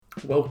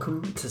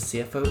Welcome to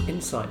CFO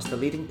Insights, the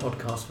leading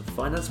podcast for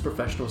finance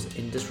professionals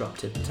in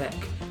disruptive tech,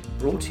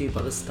 brought to you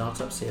by the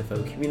Startup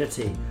CFO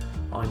community.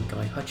 I'm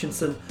Guy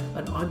Hutchinson,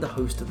 and I'm the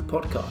host of the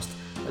podcast,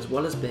 as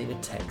well as being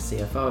a tech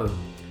CFO.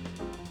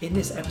 In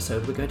this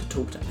episode, we're going to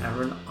talk to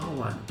Aaron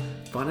Awan,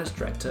 Finance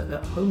Director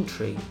at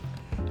Hometree.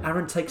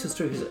 Aaron takes us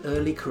through his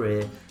early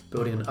career,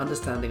 building an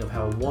understanding of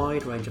how a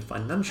wide range of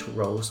financial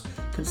roles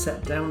can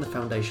set down the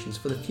foundations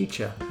for the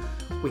future.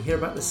 We hear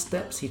about the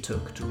steps he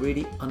took to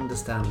really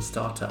understand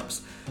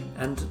startups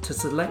and to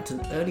select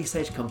an early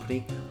stage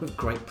company with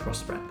great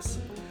prospects.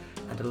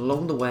 And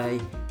along the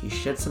way, he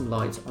sheds some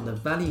light on the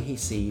value he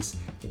sees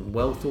in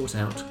well thought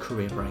out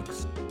career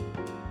breaks.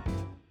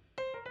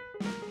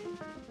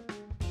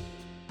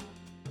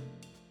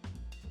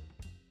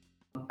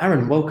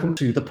 Aaron, welcome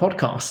to the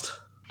podcast.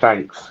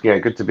 Thanks. Yeah,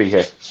 good to be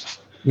here.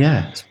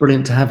 Yeah, it's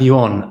brilliant to have you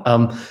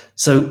on.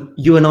 So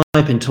you and I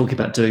have been talking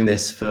about doing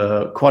this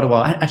for quite a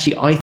while. Actually,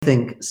 I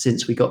think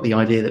since we got the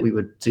idea that we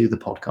would do the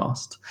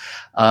podcast.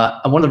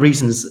 And one of the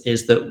reasons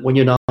is that when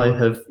you and I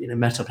have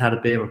met up, had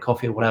a beer or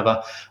coffee or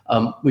whatever,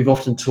 we've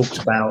often talked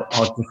about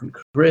our different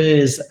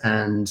careers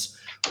and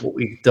what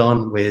we've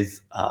done with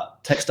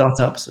tech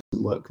startups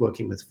and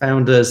working with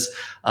founders.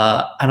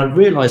 And I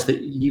realized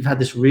that you've had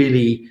this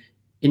really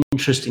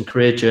interesting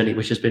career journey,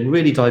 which has been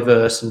really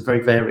diverse and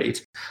very varied.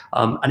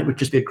 And it would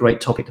just be a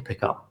great topic to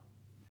pick up.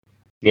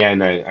 Yeah,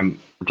 no, I'm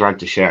glad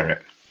to share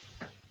it.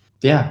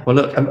 Yeah, well,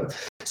 look,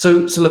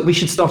 so look, we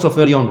should start off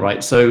early on,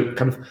 right? So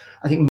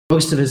I think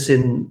most of us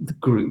in the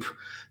group,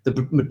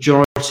 the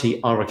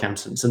majority are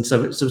accountants. And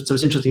so it's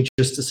interesting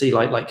just to see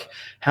like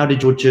how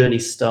did your journey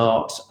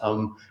start?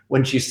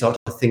 When did you start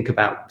to think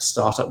about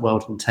startup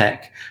world and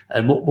tech?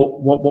 And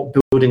what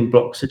building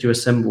blocks did you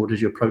assemble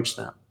as you approach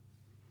that?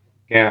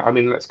 Yeah, I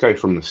mean, let's go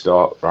from the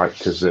start, right?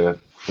 Because the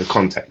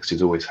context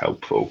is always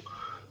helpful.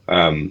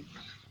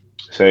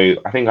 So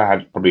I think I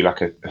had probably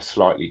like a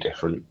slightly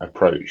different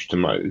approach to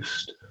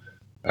most,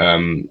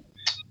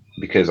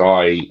 because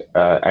I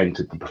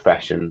entered the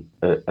profession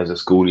as a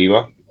school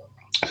leaver.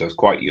 So I was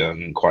quite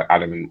young and quite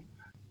adamant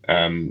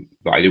that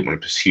I didn't want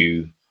to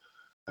pursue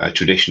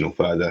traditional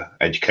further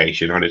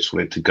education. I just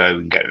wanted to go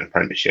and get an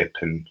apprenticeship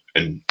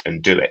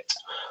and do it.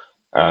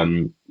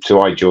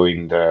 So I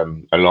joined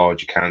a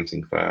large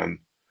accounting firm,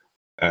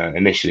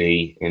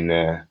 initially in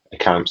the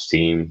accounts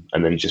team,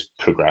 and then just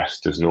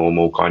progressed as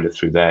normal kind of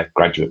through their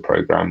graduate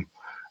program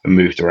and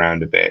moved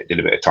around a bit, did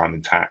a bit of time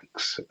in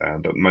tax,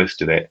 but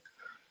most of it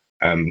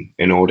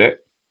in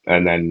audit.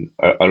 And then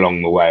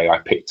along the way, I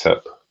picked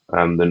up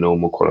the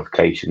normal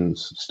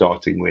qualifications,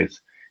 starting with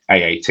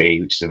AAT,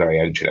 which is a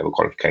very entry level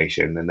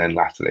qualification, and then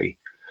latterly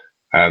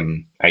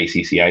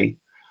ACCA.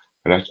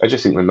 And I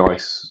just think the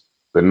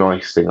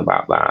nice thing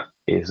about that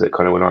is that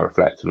kind of when I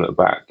reflect and look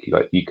back,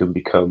 you can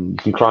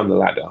climb the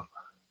ladder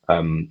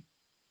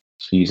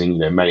using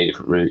many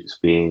different routes,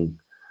 being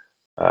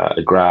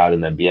a grad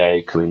and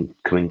MBA,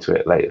 coming to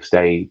it later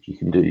stage. You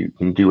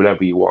can do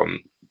whatever you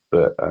want,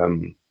 but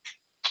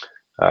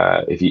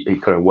if you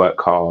kind of work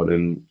hard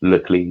and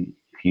luckily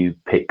if you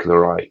pick the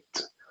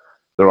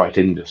right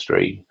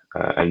industry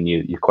and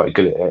you're quite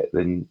good at it,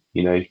 then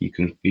you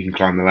can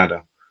climb the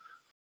ladder.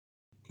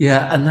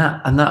 Yeah,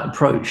 and that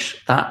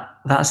approach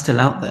that's still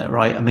out there,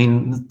 right? I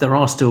mean, there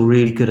are still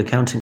really good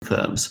accounting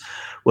firms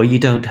where you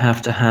don't have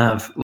to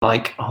have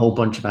like a whole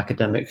bunch of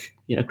academic,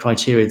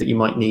 criteria that you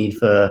might need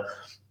for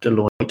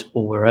Deloitte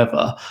or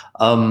wherever.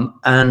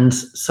 And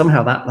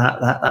somehow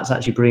that's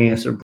actually bringing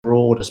a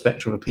broader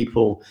spectrum of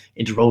people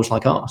into roles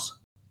like ours.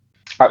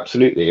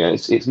 Absolutely, yeah.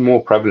 It's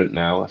more prevalent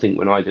now. I think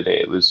when I did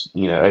it, it was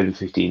over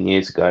 15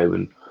 years ago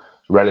and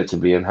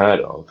relatively unheard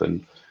of.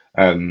 And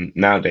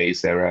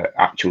nowadays there are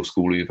actual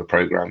school leaver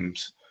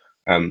programs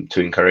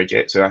to encourage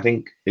it. So I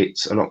think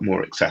it's a lot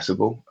more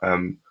accessible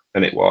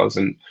than it was.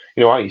 And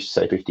I used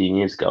to say 15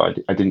 years ago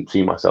I didn't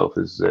see myself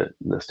as the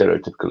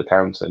stereotypical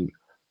accountant,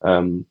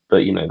 but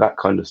that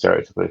kind of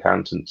stereotypical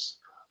accountant's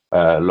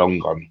long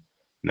gone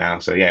now.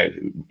 So yeah,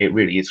 it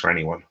really is for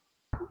anyone.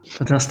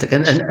 Fantastic.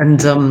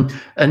 And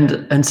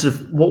sort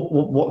of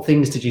what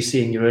things did you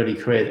see in your early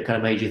career that kind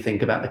of made you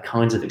think about the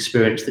kinds of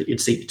experience that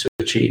you'd seek to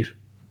achieve?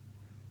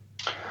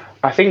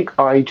 I think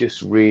I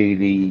just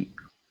really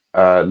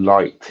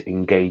liked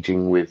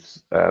engaging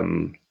with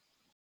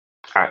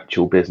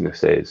actual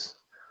businesses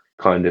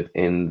kind of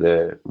in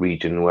the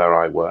region where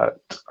I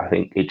worked. I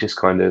think it just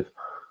kind of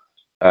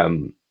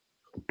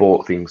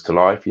brought things to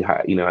life. You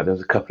had, there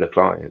was a couple of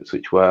clients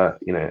which were,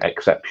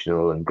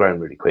 exceptional and grown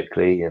really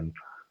quickly and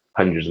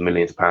hundreds of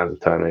millions of pounds of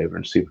turnover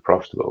and super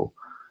profitable.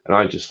 And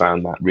I just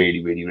found that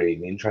really, really,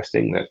 really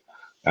interesting that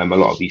a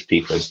lot of these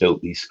people have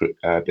built these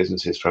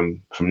businesses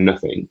from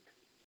nothing.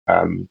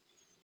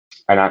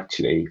 And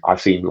actually, I've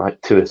seen like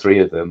 2 or 3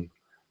 of them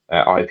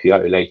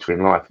IPO later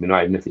in life. I mean, I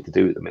had nothing to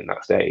do with them in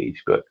that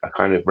stage, but I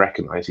kind of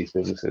recognize these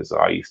businesses that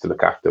I used to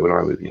look after when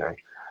I was,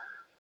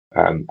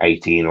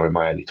 18 or in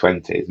my early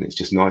 20s. And it's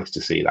just nice to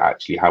see that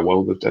actually how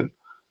well they've done.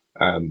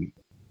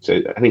 So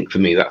I think for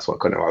me, that's what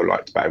kind of I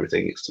liked about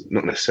everything. It's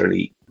not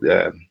necessarily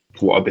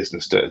what a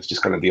business does,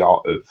 just kind of the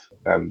art of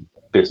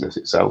business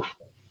itself.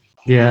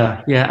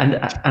 Yeah, and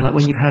like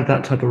when you have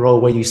that type of role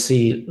where you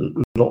see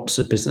lots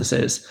of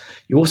businesses,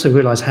 you also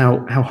realise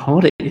how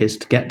hard it is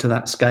to get to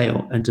that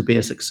scale and to be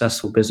a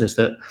successful business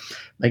that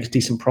makes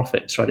decent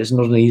profits. Right, it's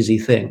not an easy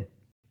thing.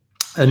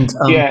 And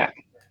Yeah,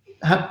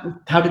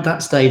 how did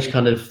that stage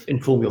kind of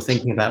inform your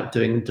thinking about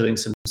doing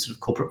some sort of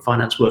corporate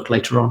finance work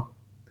later on?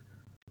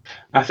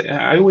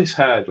 I always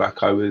heard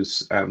like I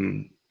was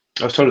told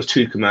I was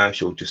too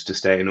commercial just to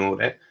stay in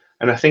audit,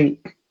 and I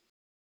think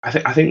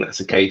that's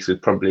the case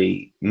with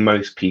probably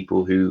most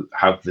people who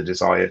have the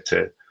desire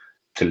to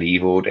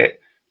leave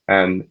audit.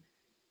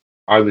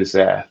 I was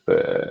there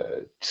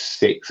for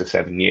 6 or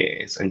 7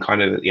 years, and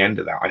kind of at the end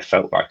of that, I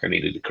felt like I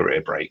needed a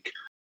career break.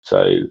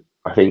 So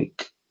I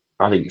think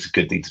it's a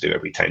good thing to do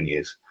every 10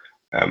 years,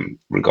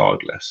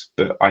 regardless.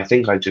 But I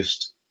think I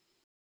just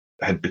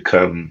had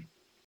become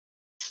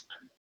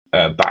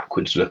a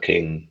backwards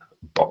looking,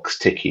 box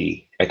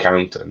ticky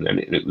accountant, and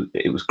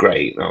it was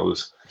great. And I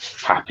was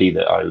happy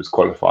that I was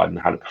qualified and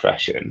had a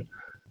profession,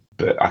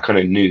 but I kind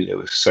of knew there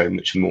was so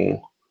much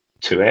more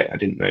to it. I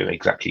didn't know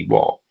exactly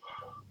what,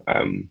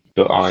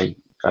 but I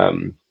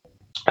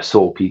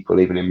saw people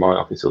even in my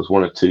office. There was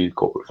one or two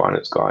corporate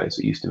finance guys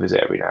that used to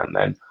visit every now and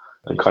then,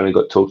 and kind of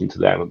got talking to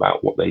them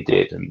about what they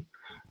did and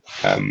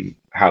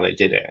how they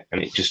did it,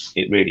 and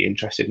it really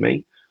interested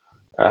me.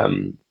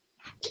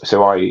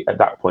 So at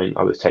that point,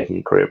 I was taking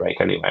a career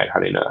break anyway. I'd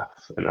had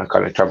enough, and I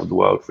kind of travelled the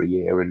world for a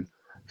year and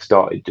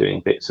started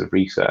doing bits of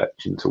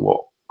research into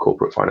what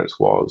corporate finance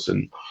was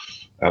and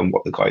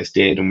what the guys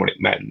did and what it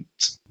meant.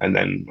 And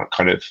then I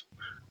kind of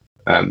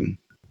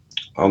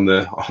on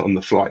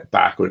the flight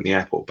back or in the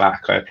airport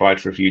back, I applied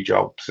for a few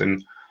jobs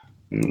and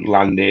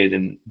landed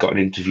and got an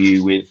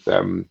interview with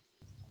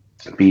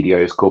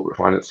BDO's corporate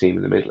finance team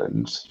in the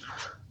Midlands,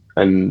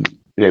 and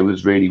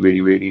was really,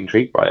 really, really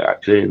intrigued by it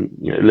actually. And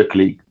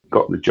luckily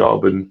got the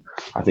job, and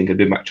I think I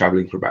did that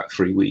travelling for about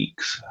 3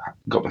 weeks.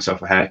 Got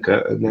myself a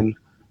haircut and then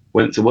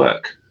went to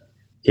work.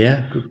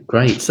 Yeah,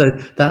 great. So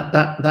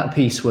that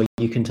piece where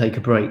you can take a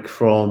break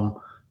from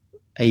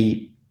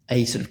a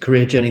sort of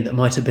career journey that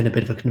might have been a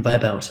bit of a conveyor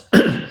belt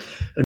and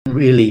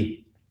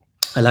really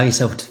allow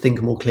yourself to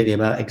think more clearly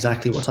about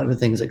exactly what type of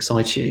things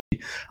excite you.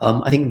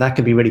 I think that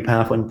can be really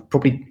powerful, and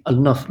probably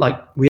enough,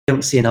 like we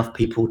don't see enough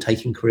people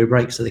taking career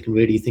breaks so they can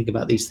really think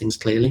about these things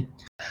clearly.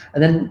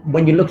 And then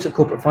when you looked at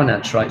corporate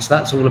finance, right, so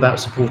that's all about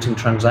supporting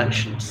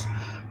transactions,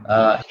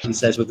 he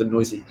says with a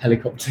noisy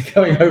helicopter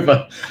going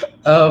over.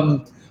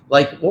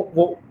 Like what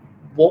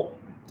were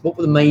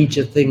the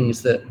major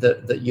things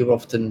that you're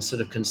often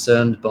sort of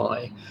concerned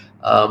by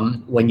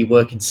when you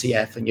work in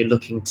CF and you're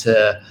looking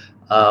to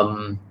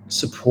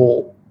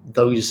support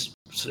those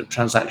sort of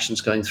transactions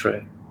going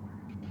through?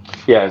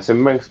 Yeah, so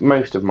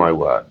most of my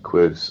work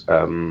was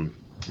in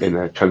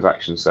the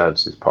transaction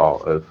services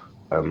part of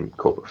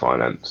corporate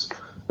finance,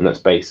 and that's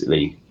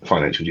basically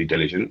financial due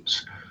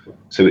diligence.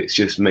 So it's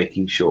just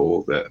making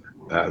sure that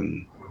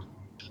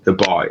the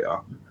buyer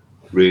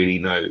really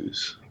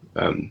knows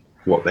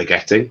what they're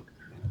getting,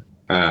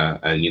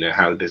 and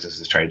how the business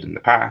has traded in the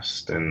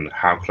past, and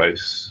how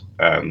close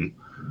an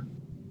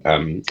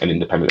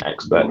independent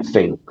expert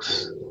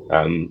thinks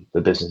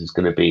the business is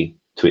going to be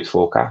to its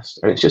forecast.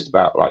 And it's just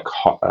about like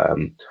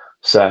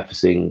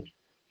surfacing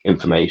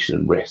information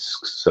and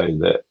risks so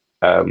that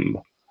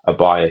a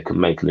buyer can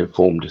make an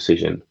informed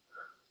decision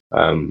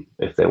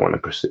if they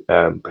want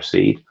to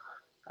proceed.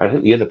 And I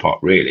think the other part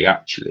really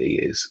actually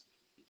is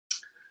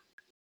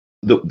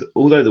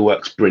although the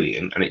work's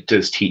brilliant and it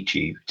does teach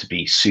you to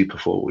be super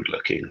forward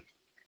looking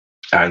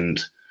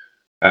and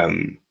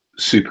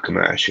super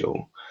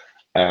commercial,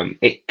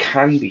 it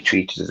can be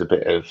treated as a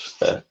bit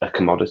of a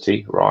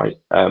commodity, right?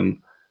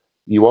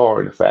 You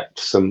are in effect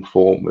some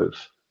form of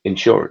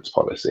insurance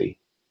policy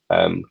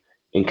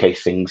in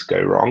case things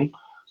go wrong,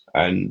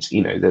 and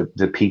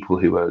the people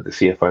who are the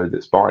CFO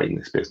that's buying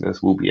this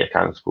business will be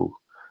accountable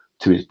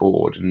to his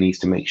board and needs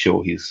to make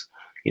sure he's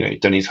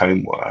done his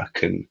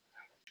homework and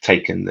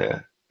taken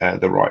the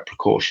right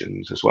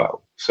precautions as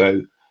well.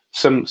 So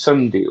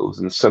some deals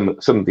and some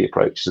of the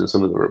approaches and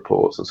some of the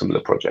reports and some of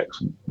the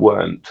projects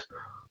weren't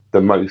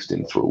the most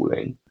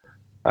enthralling,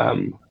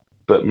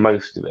 but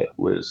most of it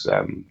was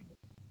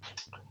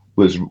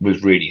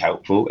really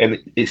helpful, and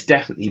it's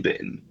definitely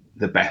been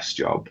the best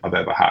job I've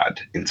ever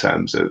had in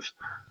terms of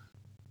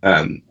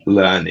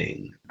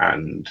learning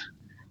and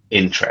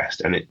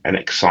interest and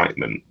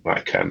excitement.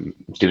 Like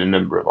did a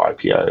number of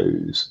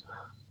IPOs.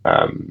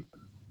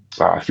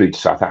 I flew to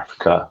South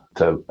Africa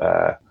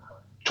to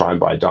try and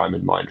buy a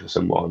diamond mine for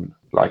someone.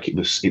 Like it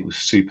was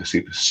super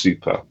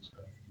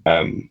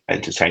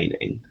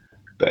entertaining,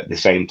 but at the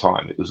same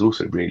time it was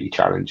also really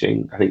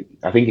challenging. I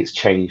think it's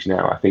changed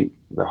now. I think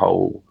the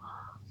whole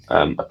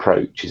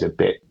approach is a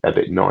bit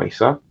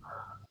nicer.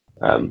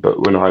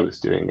 But when I was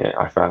doing it,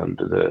 I found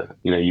that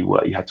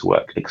you had to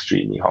work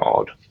extremely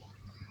hard,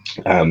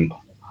 and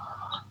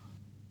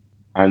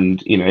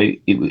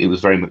it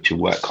was very much a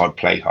work hard,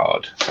 play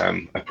hard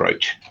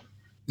approach.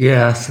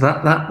 Yeah, so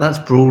that's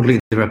broadly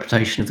the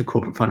reputation of the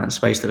corporate finance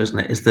space, though, isn't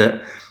it? Is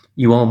that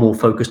you are more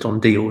focused on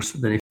deals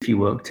than if you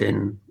worked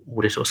in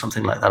audit or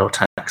something like that, or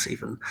tax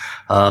even.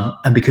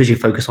 And because you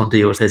focus on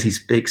deals, there's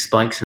these big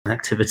spikes in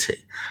activity.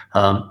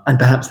 And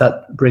perhaps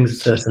that brings a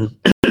certain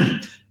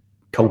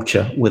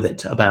culture with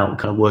it about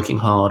kind of working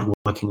hard,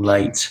 working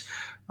late,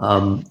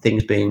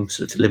 things being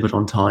sort of delivered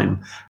on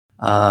time.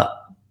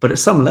 But at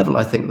some level,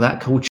 I think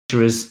that culture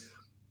is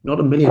not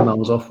a million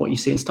miles off what you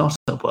see in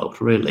startup world,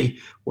 really,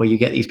 where you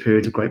get these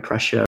periods of great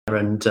pressure,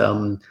 and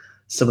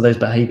some of those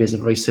behaviours are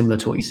very similar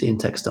to what you see in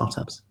tech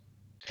startups.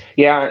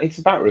 Yeah, it's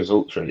about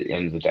results really at the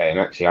end of the day. And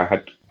actually, I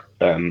had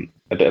a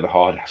bit of a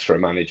hard ass for a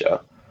manager.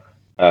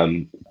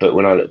 But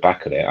when I look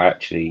back at it, I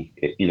actually,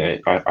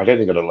 I don't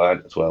think I'd have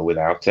learned as well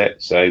without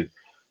it. So,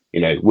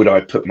 would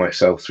I put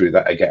myself through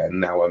that again?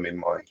 Now I'm in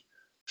my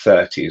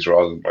 30s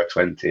rather than my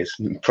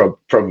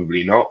 20s.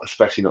 Probably not,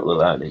 especially not the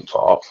learning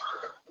part.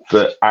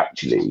 But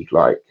actually,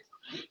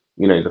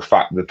 the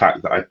fact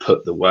that I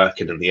put the work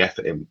in and the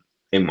effort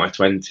in my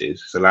 20s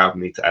has allowed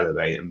me to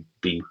elevate and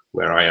be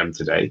where I am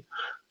today.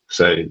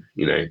 So,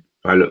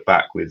 I look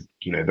back with,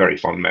 very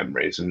fond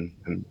memories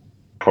and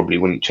probably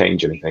wouldn't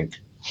change anything.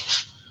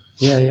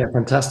 Yeah,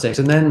 fantastic.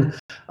 And then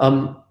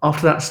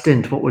after that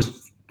stint, what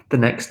was the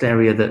next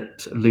area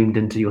that loomed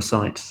into your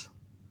sights?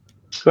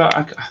 But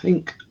I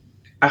think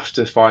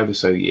after 5 or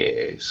so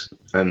years,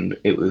 and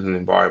it was an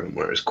environment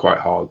where it was quite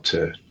hard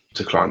to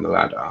climb the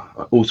ladder,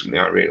 ultimately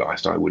I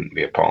realised I wouldn't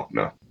be a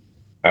partner,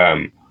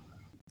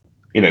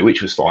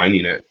 which was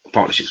fine.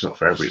 Partnership's not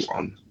for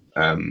everyone.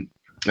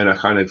 And I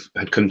kind of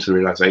had come to the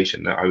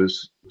realisation that I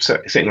was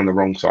sitting on the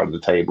wrong side of the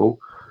table.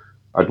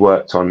 I'd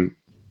worked on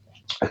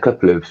a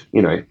couple of,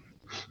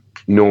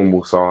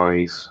 normal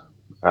size,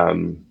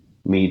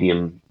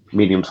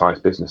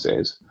 medium-sized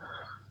businesses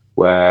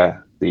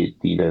where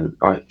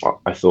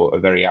I thought a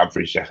very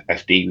average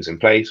FD was in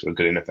place, or a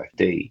good enough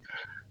FD,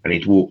 and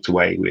he'd walked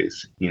away with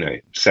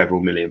several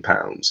 £1 million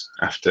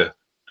after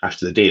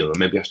the deal, or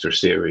maybe after a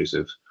series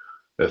of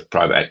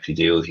private equity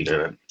deals,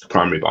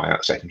 primary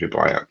buyout, secondary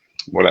buyout,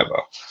 whatever.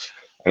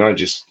 And I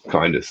just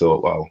kind of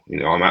thought, well,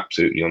 I'm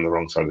absolutely on the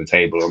wrong side of the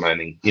table. I'm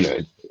earning,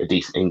 a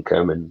decent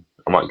income, and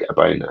I might get a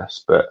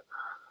bonus, but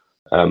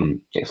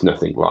it's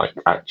nothing like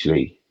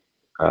actually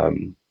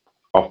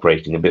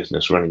operating a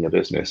business, running a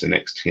business, and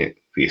executing it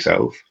for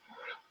yourself.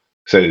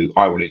 So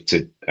I wanted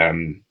to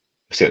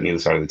sit on the other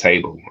side of the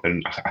table,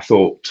 and I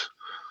thought,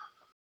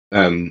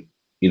 at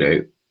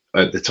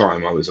the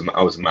time I was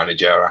a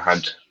manager. I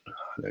had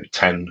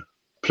 10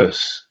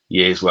 plus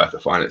years worth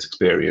of finance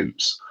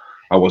experience.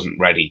 I wasn't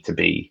ready to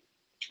be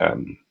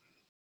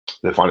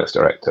the finance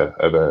director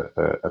of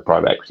a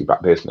private equity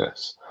backed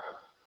business.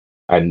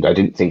 And I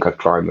didn't think I'd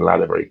climb the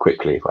ladder very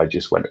quickly if I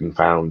just went and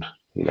found,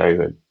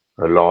 a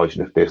large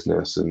enough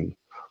business and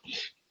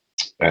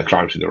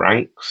climbed through the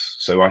ranks.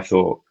 So I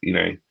thought,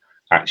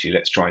 actually,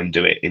 let's try and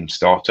do it in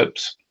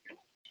startups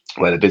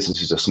where the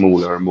businesses are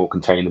smaller and more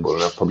containable,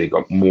 and I've probably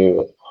got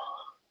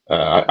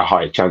a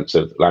higher chance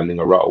of landing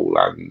a role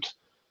and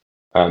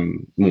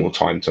more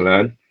time to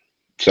learn.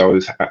 So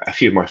a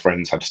few of my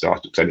friends had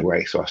startups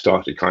anyway, so I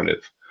started kind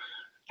of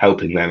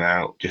helping them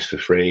out just for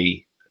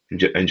free and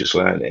just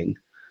learning.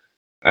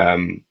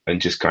 And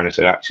just kind of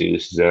said, actually,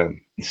 this is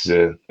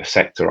a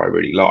sector I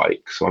really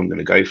like, so I'm going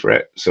to go for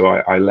it. So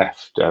I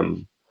left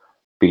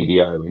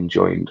BDO and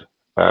joined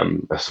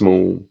a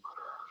small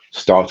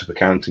startup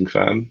accounting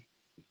firm,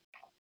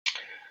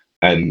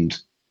 and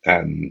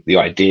the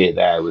idea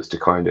there was to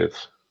kind of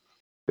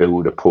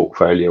build a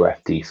portfolio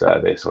FD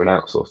service, or an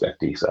outsourced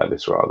FD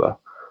service rather.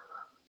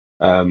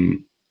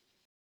 And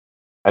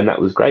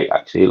that was great,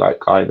 actually.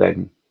 I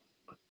then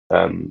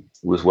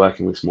was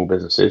working with small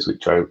businesses,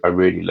 which I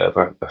really love.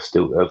 I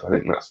still love. I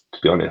think that's, to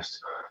be honest,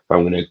 if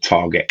I'm going to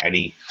target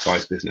any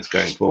size business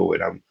going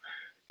forward, I'm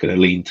going to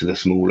lean to the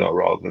smaller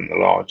rather than the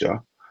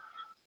larger.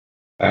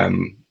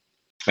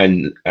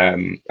 And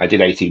I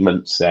did 18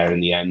 months there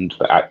in the end,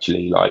 but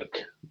actually,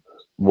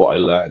 what I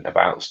learned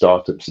about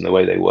startups and the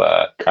way they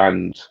work,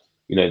 and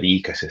the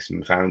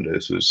ecosystem of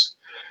founders was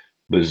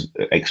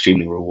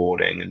extremely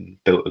rewarding, and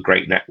built a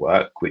great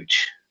network,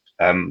 which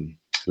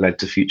led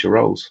to future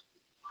roles.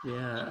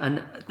 Yeah,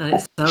 and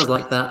it sounds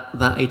like that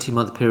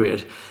 18-month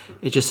period,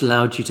 it just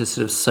allowed you to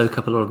sort of soak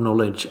up a lot of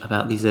knowledge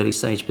about these early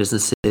stage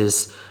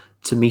businesses,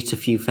 to meet a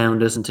few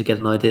founders and to get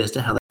an idea as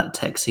to how that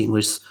tech scene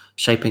was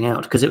shaping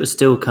out, because it was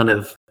still kind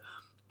of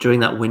during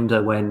that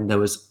window when there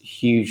was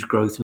huge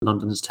growth in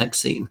London's tech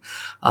scene.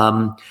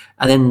 And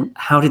then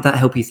how did that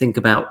help you think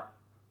about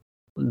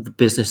the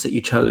business that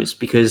you chose?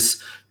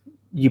 Because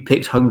you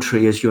picked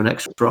Hometree as your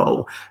next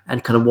role,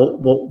 and kind of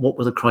what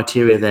were the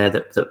criteria there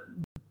that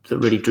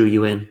really drew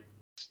you in?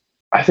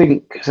 I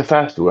think so.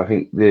 First of all, I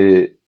think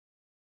the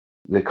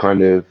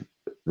kind of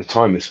the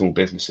time of small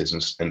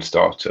businesses and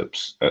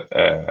startups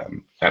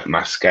at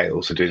mass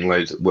scale, so doing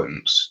loads at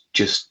once,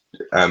 just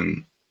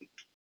kind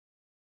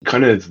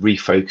of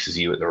refocuses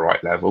you at the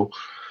right level,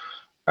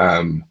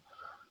 and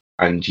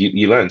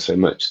you learn so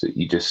much that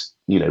you just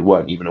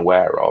weren't even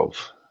aware of,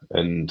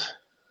 and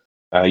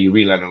you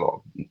relearn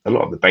a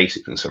lot of the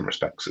basics in some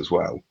respects as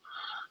well.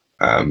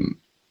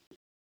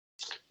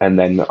 and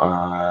then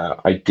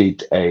I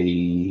did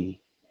a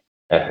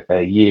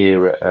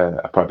year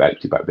at a private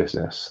equity backed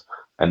business,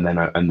 and then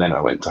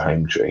I went to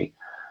Hometree.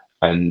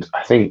 And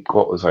I think,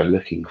 what was I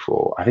looking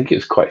for? I think it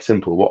was quite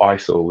simple. What I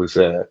saw was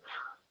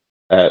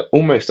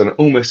almost on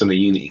a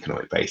unit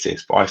economic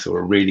basis, but I saw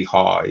a really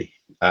high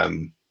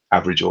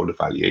average order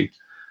value,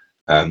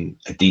 a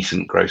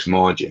decent gross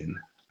margin,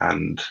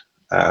 and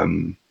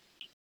kind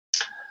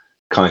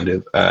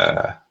of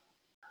a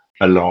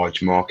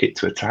large market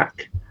to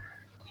attack.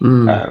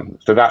 So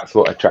that's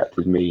what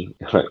attracted me,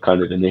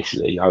 kind of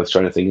initially. I was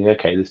trying to think,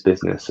 okay, this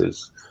business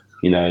is,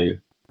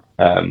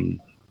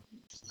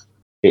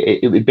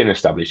 it had been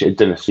established, it had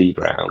done a seed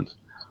round,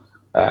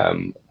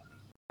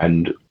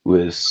 and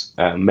was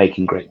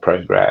making great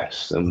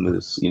progress, and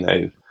was,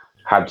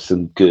 had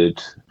some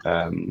good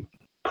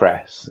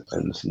press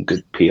and some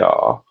good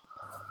PR.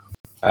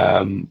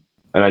 And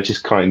I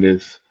just kind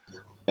of,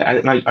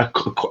 I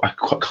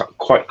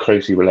quite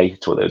closely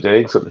related to what they were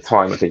doing. So at the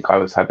time, I think I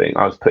was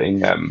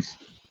putting an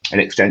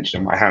extension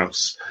of my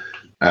house,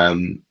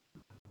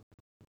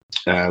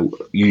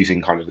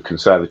 using kind of the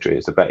conservatory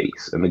as a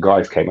base, and the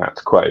guys came out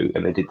to quote,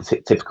 and they did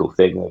the typical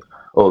thing of,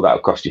 oh, that'll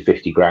cost you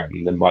 50 grand,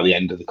 and then by the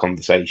end of the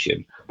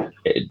conversation,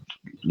 it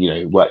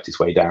worked its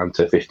way down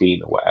to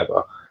 15 or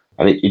whatever,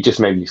 and it just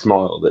made me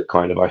smile that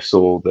kind of I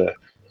saw the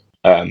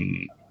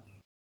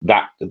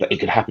that it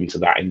could happen to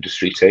that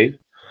industry too,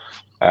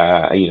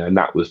 and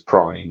that was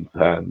prime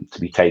to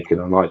be taken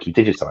online, to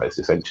be digitized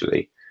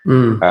essentially.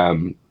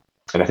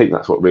 And I think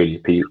that's what really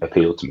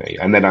appealed to me.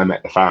 And then I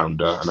met the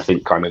founder, and I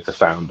think kind of the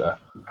founder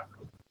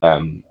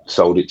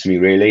sold it to me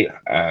really.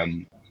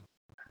 And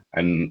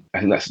I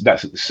think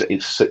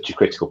it's such a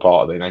critical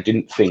part of it. And I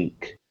didn't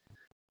think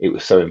it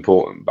was so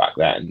important back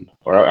then,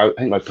 or I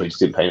think I probably just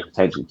didn't pay enough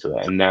attention to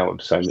it. And now I'm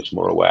so much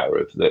more aware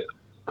of that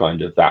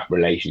kind of that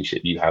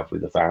relationship you have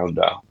with the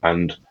founder,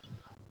 and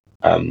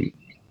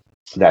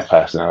their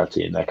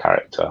personality and their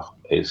character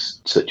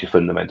is such a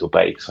fundamental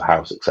base for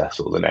how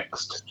successful the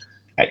next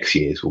X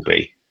years will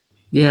be.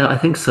 Yeah, I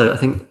think so. I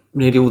think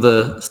nearly all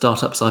the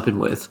startups I've been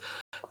with,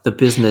 the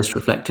business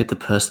reflected the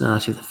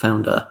personality of the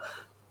founder.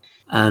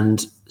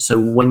 And so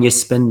when you're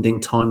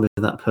spending time with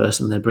that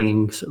person, they're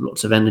bringing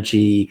lots of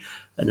energy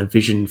and a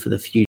vision for the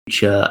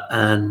future,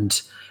 and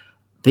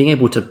being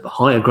able to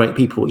hire great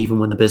people, even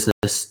when the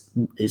business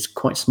is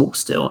quite small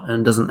still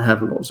and doesn't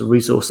have lots of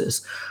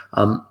resources,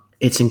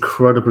 it's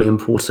incredibly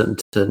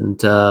important. And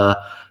I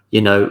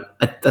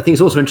think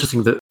it's also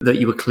interesting that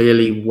you were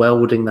clearly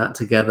welding that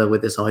together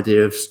with this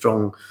idea of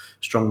strong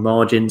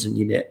margins and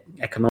unit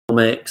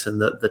economics,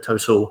 and the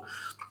total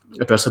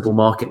addressable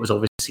market was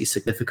obviously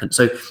significant.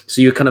 So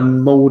you're kind of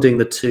molding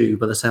the two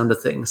by the sound of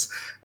things.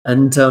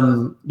 And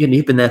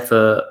you've been there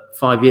for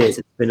 5 years.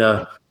 It's been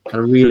a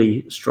kind of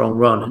really strong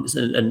run,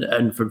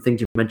 and from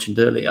things you mentioned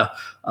earlier,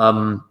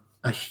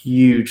 a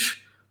huge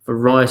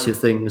variety of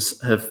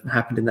things have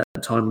happened in that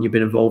time, and you've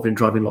been involved in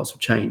driving lots of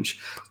change.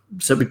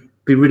 So it'd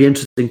be really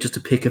interesting just to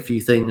pick a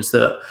few things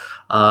that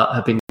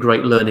have been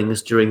great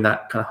learnings during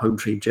that kind of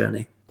Hometree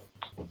journey.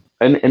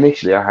 And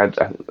initially,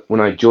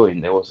 when I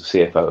joined, there was a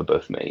CFO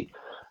above me,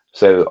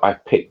 so I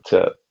picked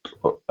up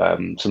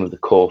some of the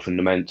core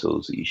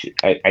fundamentals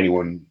that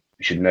anyone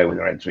should know when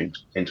they're entering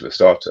into a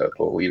startup,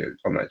 or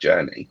on that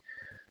journey,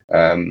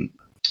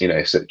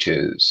 such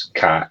as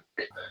CAC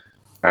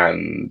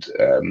and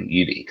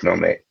unit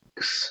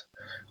economics,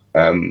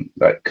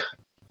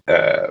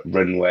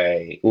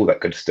 runway, all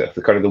that good stuff.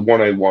 The kind of the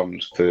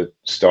 101s for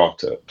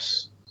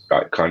startups,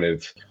 kind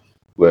of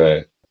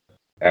were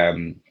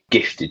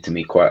gifted to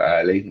me quite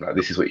early. Like,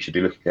 this is what you should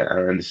be looking at,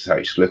 Aaron. This is how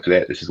you should look at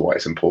it. This is why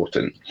it's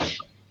important.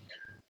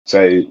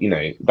 So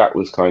that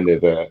was kind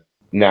of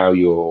now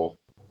you're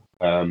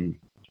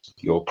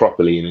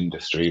properly in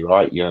industry,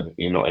 right? You're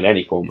not in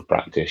any form of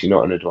practice. You're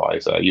not an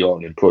advisor. You're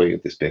an employee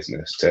of this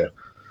business to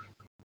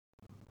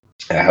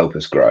help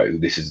us grow.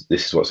 This is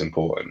what's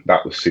important.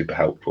 That was super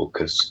helpful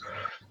because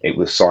it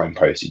was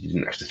signposted. You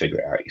didn't have to figure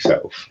it out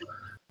yourself.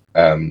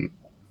 And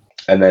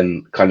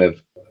then kind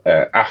of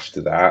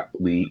after that,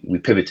 we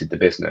pivoted the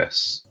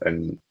business,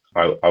 and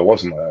I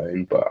wasn't my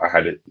own, but I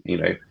had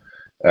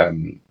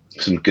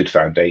some good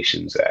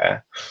foundations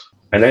there.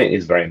 And then it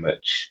is very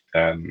much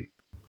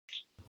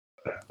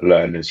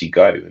learn as you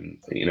go, and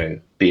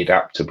be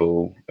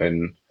adaptable,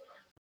 and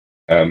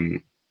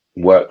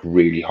work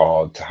really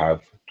hard to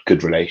have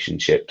good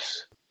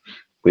relationships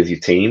with your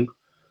team.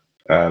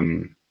 I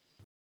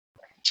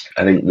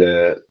think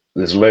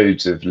there's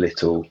loads of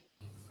little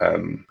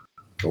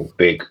or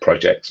big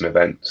projects and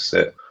events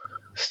that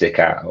stick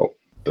out,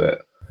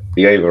 but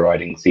the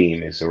overriding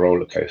theme is a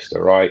roller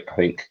coaster, right? I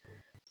think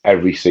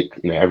every 3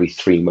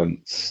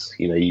 months,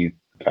 you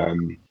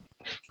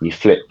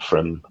flip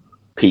from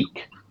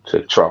peak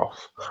to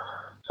trough.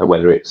 So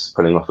whether it's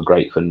pulling off a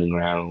great funding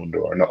round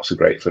or a not so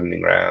great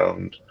funding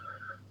round,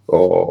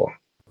 or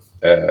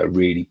a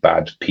really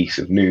bad piece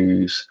of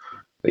news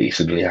that you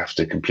suddenly have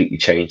to completely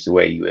change the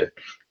way you were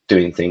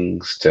doing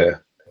things to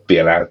be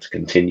allowed to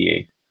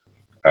continue.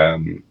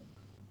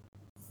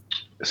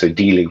 so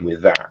dealing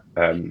with that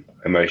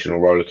emotional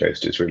roller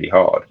coaster is really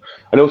hard.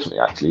 And ultimately,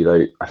 actually,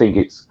 though, I think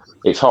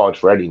it's hard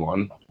for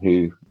anyone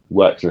who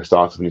works in a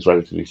startup and is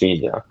relatively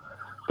senior,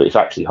 but it's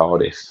actually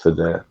hardest for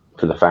the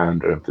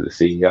founder and for the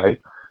CEO.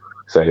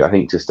 So I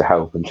think just to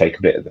help and take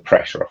a bit of the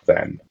pressure off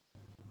them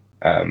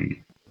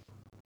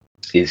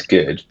is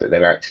good. But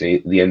then actually,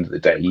 at the end of the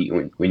day,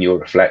 when you're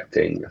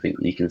reflecting, I think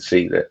you can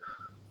see that,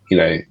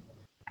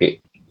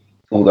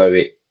 although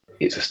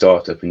it's a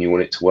startup and you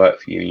want it to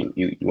work for you,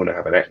 you want to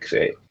have an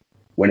exit.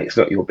 When it's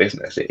not your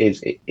business, it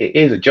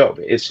is a job.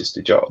 It is just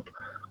a job.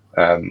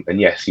 And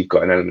yes, you've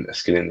got an element of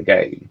skin in the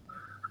game,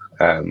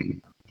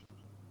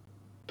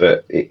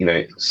 but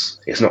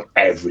it's not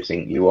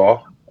everything you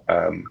are.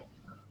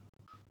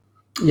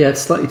 Yeah,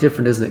 it's slightly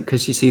different, isn't it?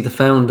 Because you see the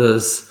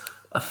founders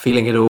are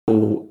feeling it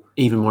all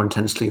even more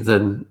intensely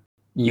than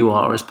you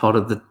are as part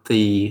of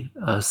the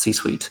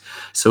C-suite.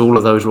 So all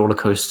of those roller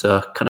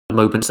coaster kind of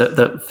moments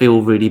that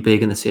feel really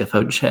big in the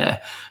CFO chair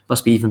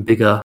must be even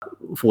bigger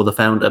for the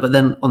founder. But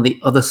then on the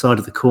other side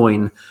of the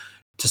coin,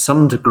 to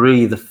some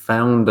degree, the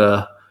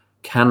founder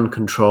can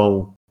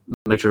control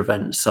major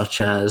events such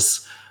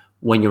as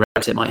when your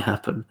exit might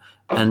happen.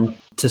 And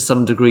to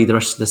some degree, the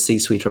rest of the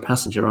C-suite are a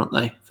passenger, aren't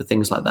they, for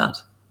things like that?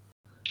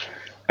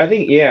 I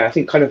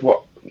think kind of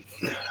what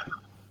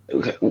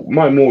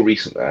my more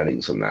recent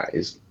learnings on that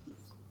is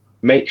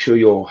make sure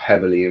you're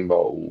heavily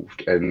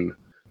involved and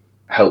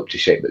help to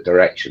shape the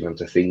direction of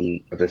the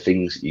things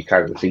that you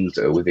can, the things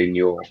that are within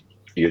your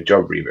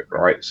job remit,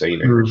 right? So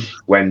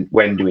when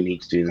do we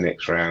need to do the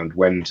next round?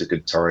 When's a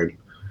good time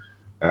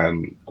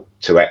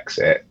to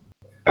exit?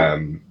 How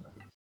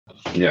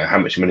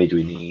much money do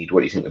we need? What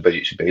do you think the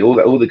budget should be?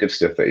 All the good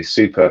stuff that is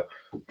super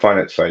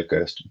finance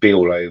focused, be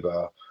all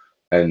over,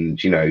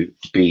 and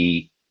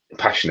be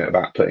passionate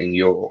about putting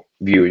your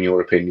view and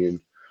your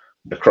opinion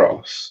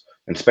across,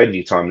 and spend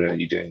your time and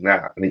energy doing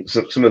that. I think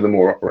some of the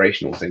more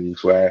operational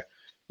things where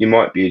you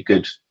might be a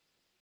good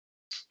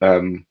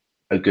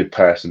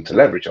person to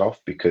leverage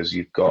off because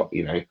you've got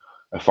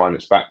a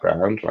finance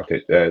background. Like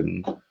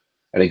an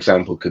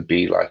example could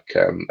be like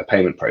a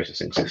payment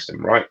processing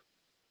system, right?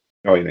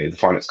 The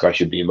finance guy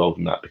should be involved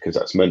in that because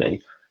that's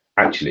money.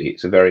 Actually,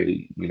 it's a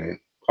very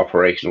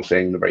operational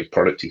thing, a very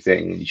producty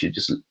thing, and you should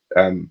just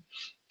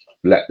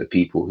let the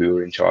people who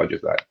are in charge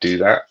of that do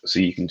that, so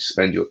you can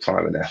spend your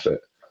time and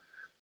effort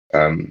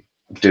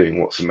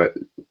doing what's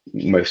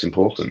most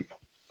important.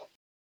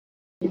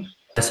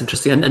 That's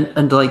interesting.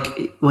 And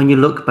like when you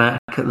look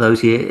back at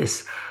those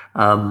years,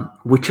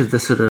 which of the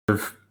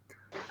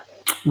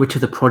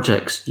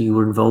projects you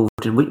were involved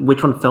in,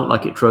 which one felt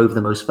like it drove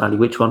the most value?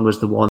 Which one was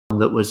the one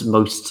that was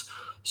most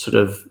sort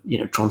of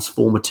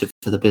transformative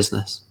for the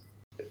business?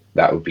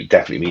 That would be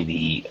definitely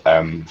the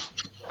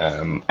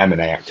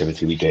M&A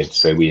activity we did.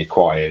 So we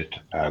acquired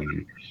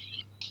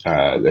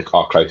our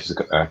closest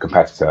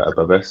competitor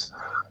above us,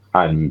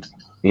 and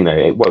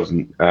it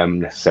wasn't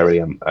necessarily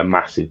a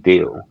massive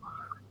deal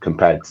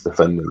compared to the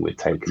funding we'd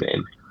taken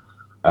in,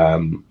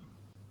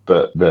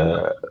 but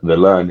the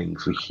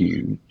learnings were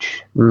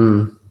huge.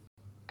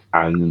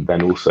 And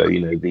then also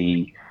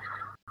the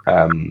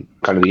kind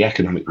of the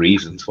economic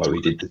reasons why we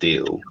did the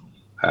deal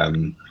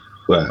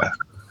were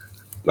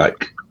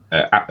like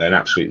an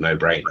absolute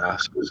no-brainer.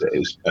 It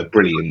was a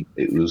brilliant.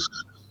 It was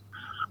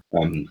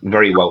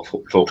very well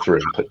thought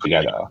through and put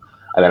together.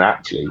 And then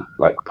actually,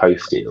 like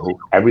post-deal,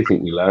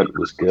 everything we learned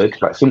was good.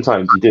 Like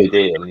sometimes you do a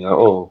deal and you're like,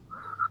 oh,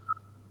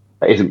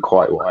 that isn't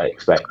quite what I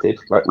expected.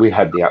 Like we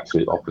had the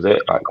absolute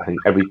opposite. Like I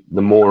think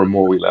the more and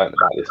more we learned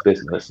about this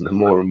business and the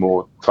more and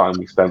more time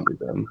we spent with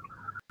them,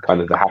 kind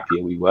of the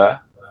happier we were.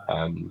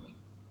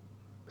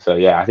 So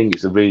yeah, I think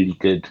it's a really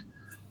good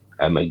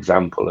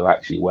example of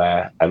actually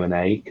where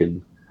M&A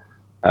can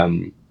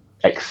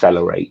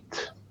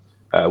accelerate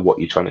what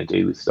you're trying to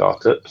do with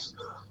startups.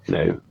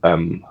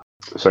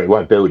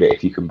 Why build it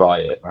if you can buy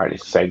it, right?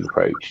 It's the same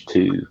approach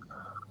to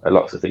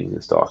lots of things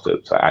in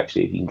startups. Like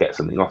actually, if you can get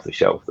something off the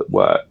shelf that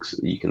works,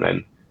 you can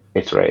then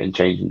iterate and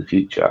change in the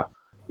future.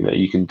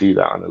 You can do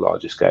that on a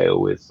larger scale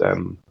with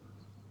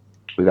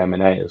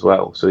M&A as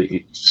well. So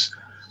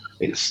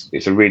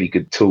it's a really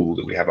good tool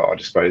that we have at our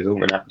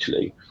disposal, and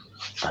actually,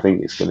 I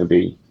think it's going to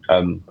be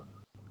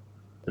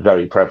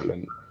very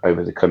prevalent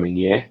over the coming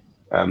year.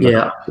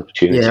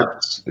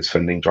 Opportunities as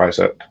funding dries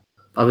up.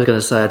 I was going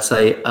to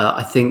say,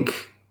 I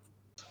think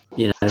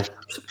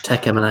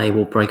tech M&A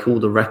will break all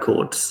the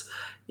records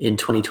in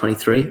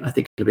 2023. I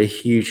think it'll be a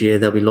huge year.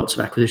 There'll be lots of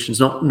acquisitions,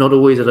 not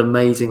always at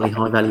amazingly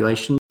high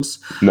valuations.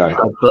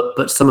 No,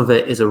 but some of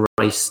it is a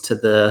race to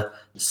the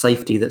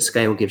safety that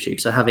scale gives you.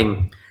 So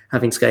having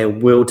scale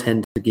will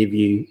tend to give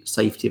you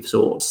safety of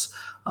sorts,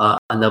 and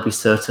there'll be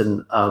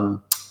certain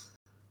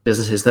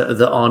businesses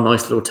that are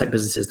nice little tech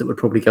businesses that would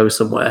probably go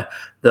somewhere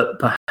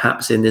that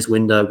perhaps in this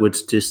window would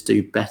just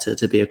do better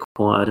to be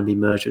acquired and be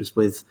mergers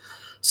with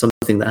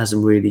something that has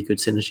some really good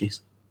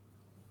synergies.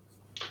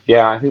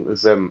 Yeah, I think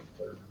there's a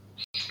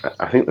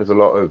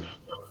lot of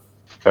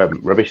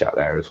rubbish out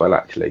there as well.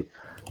 Actually,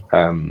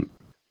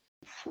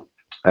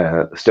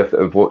 stuff that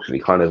unfortunately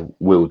kind of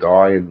will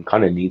die and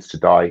kind of needs to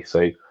die,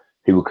 so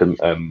people can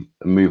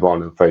move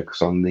on and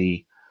focus on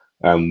the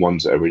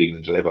ones that are really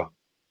going to deliver.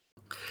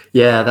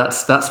 Yeah,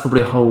 that's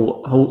probably a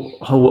whole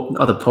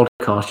other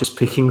podcast, just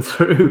picking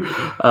through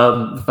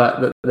the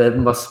fact that there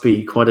must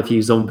be quite a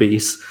few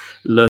zombies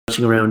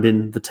lurching around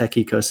in the tech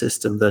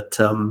ecosystem that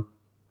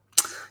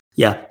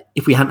yeah,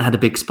 if we hadn't had a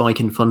big spike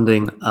in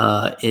funding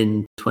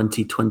in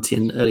 2020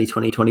 and early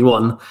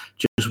 2021,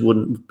 just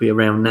wouldn't be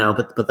around now.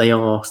 But they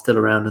are still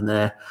around, and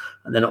they're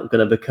not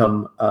going to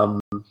become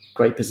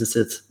great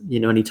businesses,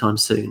 anytime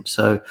soon.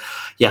 So,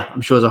 yeah,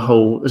 I'm sure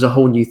there's a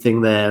whole new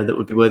thing there that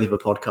would be worthy of a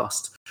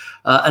podcast.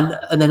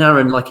 And then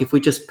Aaron, like if we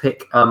just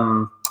pick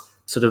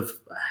sort of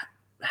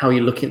how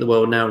you're looking at the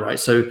world now, right?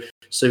 So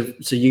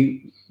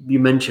you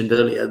mentioned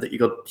earlier that you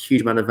got a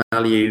huge amount of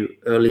value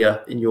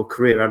earlier in your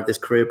career out of this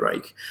career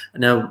break,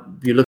 and now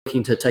you're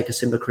looking to take a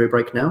similar career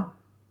break now.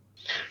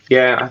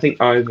 Yeah, I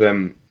think I've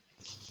been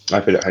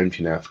at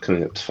Hometree now for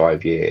coming up to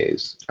 5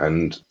 years,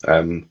 and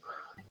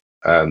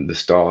the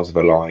stars have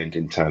aligned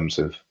in terms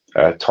of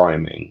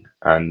timing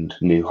and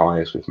new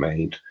hires we've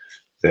made.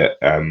 That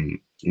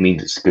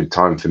means it's a good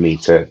time for me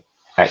to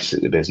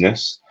exit the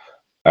business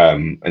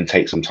and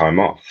take some time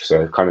off.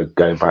 So kind of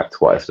going back to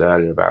what I said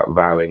earlier about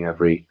vowing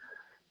every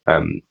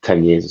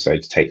 10 years or so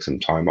to take some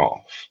time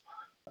off.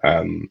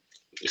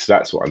 So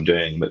that's what I'm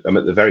doing. But I'm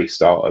at the very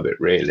start of it,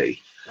 really.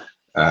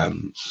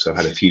 So I've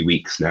had a few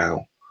weeks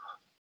now,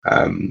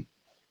 and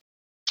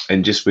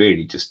just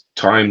really just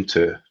time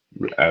to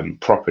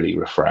properly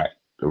reflect.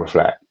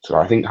 So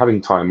I think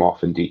having time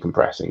off and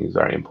decompressing is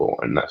very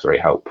important. That's very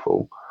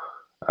helpful.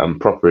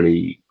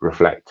 Properly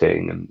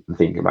reflecting and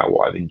thinking about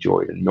what I've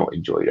enjoyed and not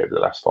enjoyed over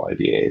the last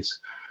 5 years,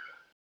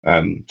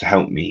 to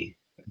help me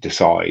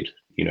decide,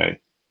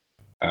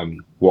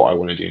 what I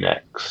want to do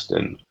next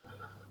and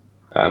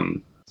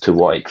to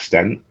what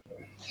extent.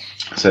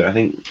 So I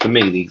think for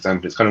me, the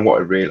example is kind of what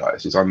I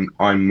realised is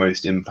I'm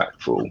most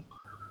impactful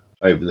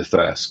over the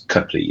first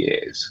couple of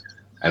years,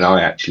 and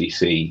I actually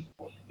see,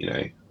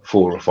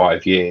 4 or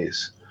 5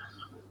 years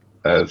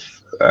of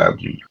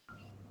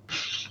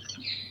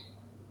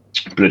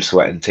blood,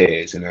 sweat, and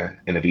tears in a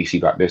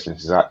VC-backed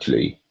business is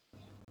actually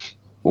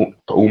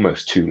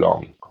almost too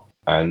long.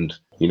 And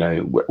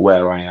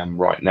where I am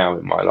right now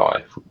in my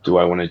life, do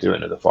I want to do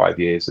another 5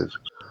 years of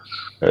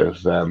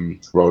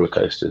roller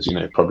coasters?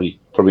 Probably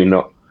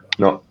not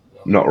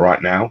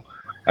right now.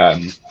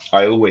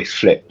 I always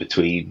flip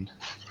between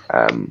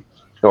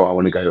I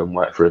want to go and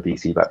work for a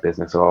VC-backed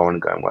business, or I want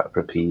to go and work for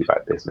a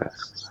PE-backed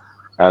business.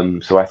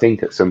 So I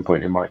think at some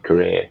point in my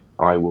career,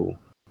 I will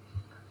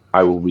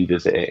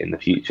revisit it in the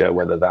future,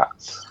 whether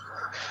that's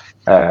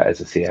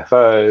as a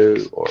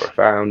CFO or a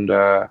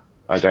founder.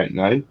 I don't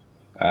know.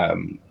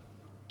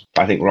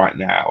 I think right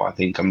now,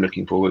 I'm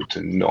looking forward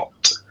to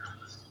not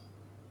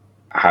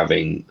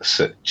having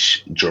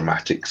such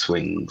dramatic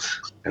swings,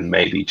 and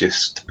maybe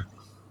just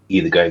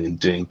either going and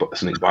doing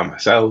something by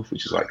myself,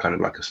 which is like kind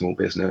of like a small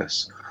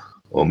business,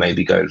 or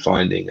maybe go and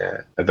finding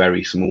a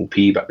very small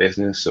PE-backed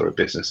business or a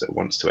business that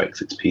wants to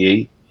exit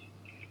PE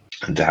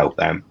and to help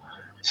them.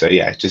 So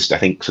yeah, just I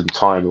think some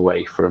time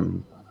away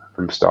from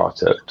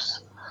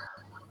startups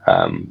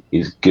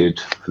is good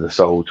for the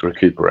soul to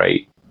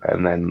recuperate,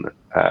 and then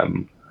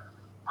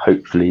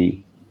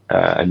hopefully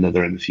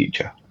another in the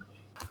future.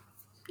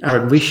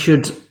 Aaron, we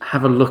should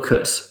have a look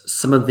at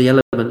some of the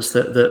elements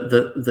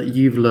that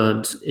you've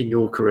learned in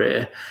your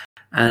career,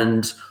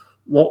 and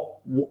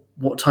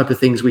what type of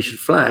things we should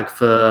flag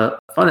for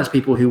finance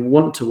people who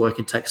want to work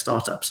in tech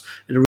startups,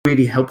 and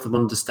really help them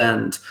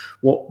understand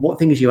what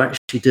things you're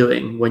actually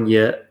doing when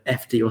you're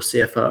FD or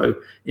CFO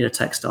in a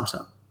tech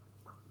startup.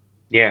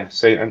 Yeah,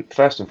 so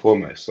first and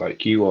foremost,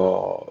 like, you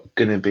are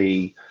going to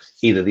be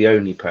either the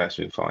only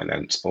person in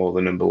finance or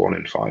the number one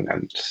in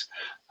finance,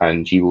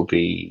 and you will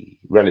be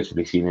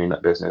relatively senior in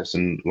that business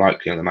and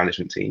likely on the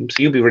management team.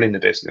 So you'll be running the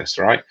business,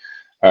 right?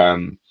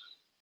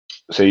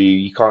 So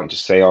you can't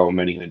just say, oh, I'm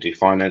only going to do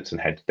finance and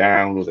head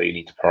down, although you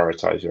need to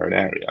prioritize your own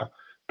area,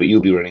 but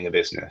you'll be running a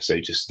business. So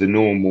just the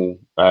normal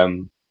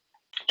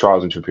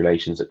trials and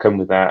tribulations that come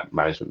with that,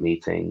 management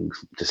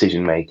meetings,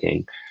 decision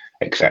making,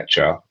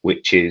 etc.,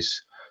 which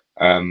is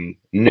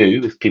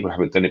new if people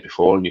haven't done it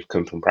before and you've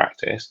come from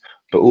practice,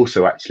 but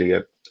also actually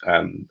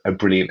a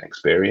brilliant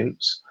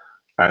experience,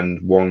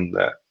 and one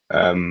that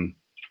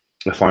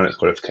the finance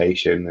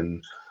qualification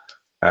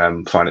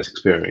and finance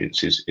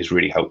experience is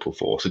really helpful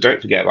for. So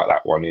don't forget about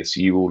that one. Is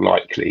you will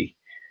likely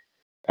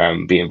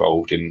be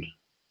involved in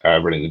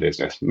running the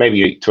business,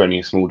 maybe to only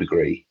a small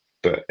degree,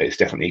 but it's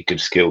definitely a good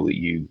skill that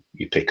you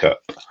pick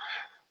up.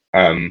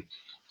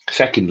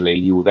 Secondly,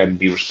 you will then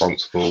be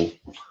responsible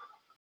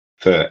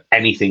for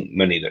anything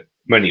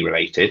money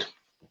related,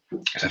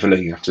 so for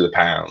looking after the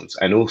pounds,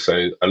 and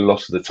also a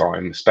lot of the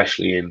time,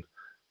 especially in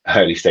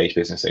early stage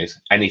businesses,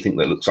 anything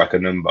that looks like a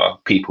number,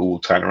 people will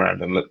turn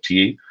around and look to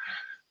you,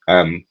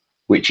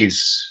 which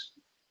is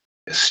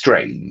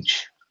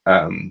strange,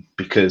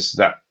 because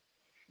that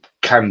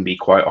can be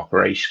quite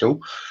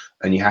operational,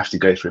 and you have to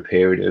go through a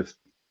period of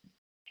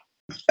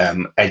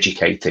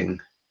educating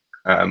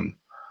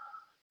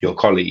your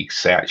colleagues,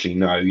 say, actually,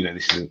 no,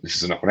 this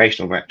is an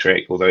operational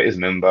metric, although it is a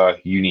number,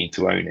 you need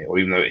to own it. Or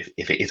even though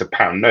if it is a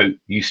pound note,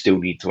 you still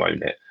need to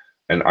own it.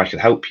 And I can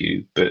help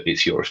you, but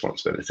it's your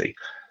responsibility.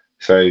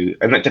 So,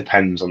 and that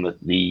depends on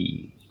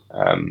the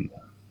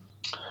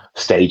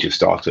stage of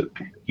startup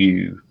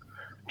you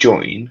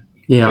join.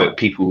 Yeah. But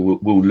people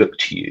will look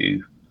to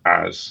you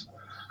as,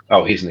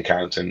 oh, he's an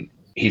accountant,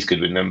 he's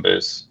good with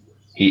numbers,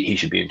 he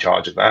should be in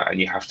charge of that. And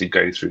you have to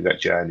go through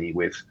that journey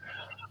with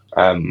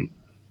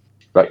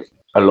like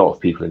a lot of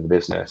people in the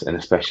business, and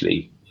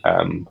especially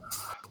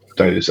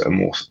those that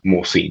are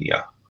more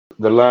senior.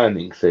 The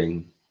learning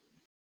thing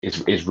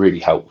is really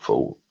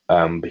helpful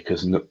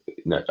because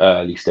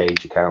early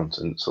stage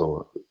accountants,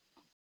 or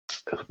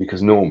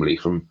because normally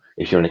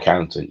if you're an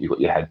accountant, you've got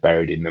your head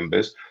buried in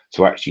numbers.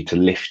 So actually to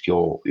lift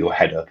your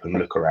head up and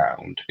look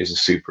around is a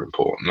super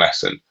important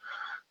lesson.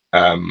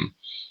 And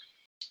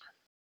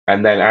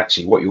then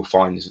actually what you'll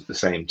find is at the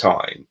same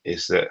time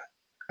is that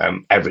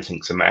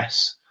everything's a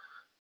mess.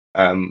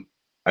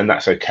 And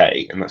that's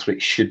okay. And that's what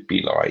it should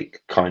be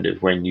like kind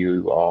of when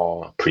you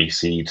are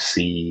pre-seed,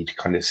 seed,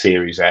 kind of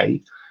series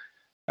A.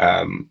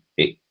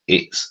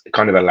 It's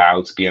kind of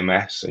allowed to be a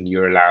mess and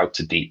you're allowed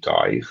to deep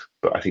dive.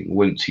 But I think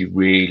once you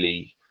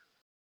really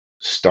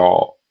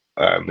start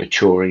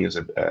maturing as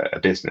a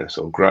business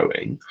or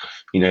growing,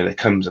 there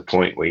comes a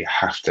point where you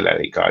have to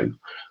let it go.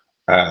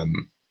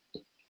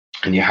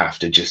 And you have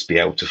to just be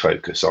able to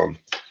focus on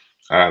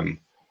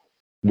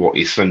what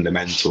is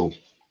fundamental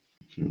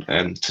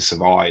to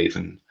survive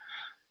and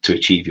to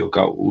achieve your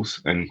goals,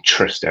 and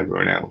trust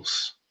everyone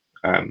else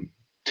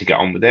to get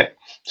on with it.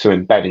 So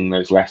embedding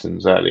those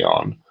lessons early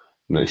on,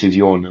 this is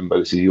your number,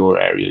 this is your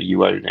area,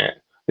 you own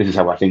it, this is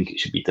how I think it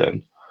should be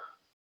done.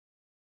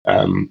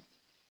 Are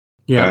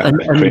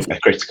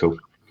critical.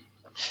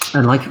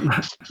 And like,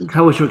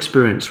 how was your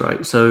experience,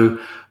 right? So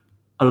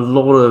a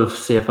lot of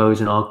CFOs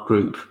in our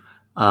group,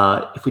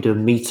 if we do a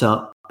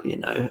meetup,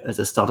 as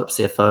a startup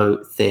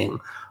CFO thing,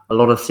 a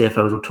lot of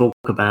CFOs will talk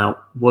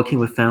about working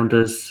with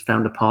founders,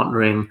 founder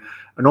partnering,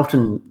 and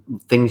often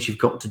things you've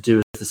got to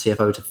do as the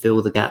CFO to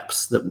fill the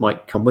gaps that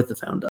might come with the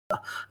founder. I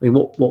mean,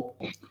 what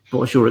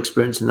was your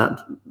experience in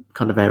that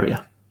kind of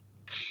area?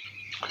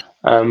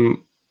 So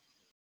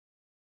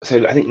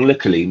I think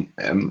luckily,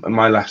 in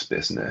my last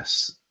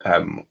business,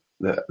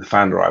 the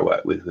founder I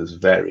worked with was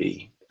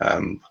very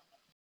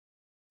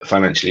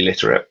financially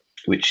literate,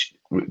 which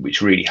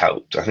really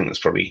helped. I think that's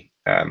probably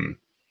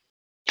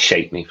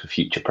shaped me for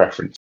future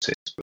preferences,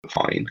 but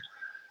fine.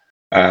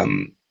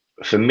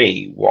 For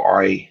me,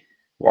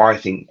 where I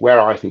think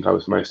I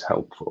was most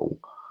helpful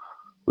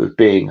was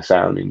being a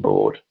sounding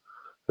board,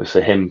 was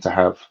for him to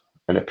have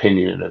an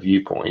opinion and a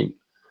viewpoint,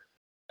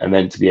 and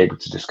then to be able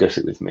to discuss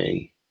it with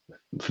me,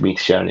 for me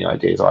to share any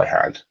ideas I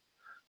had,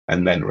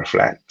 and then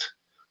reflect.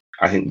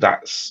 I think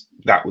that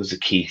was the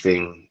key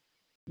thing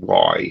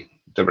why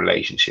the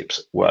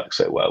relationships work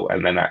so well,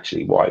 and then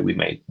actually why we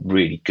made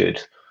really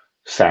good,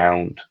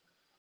 sound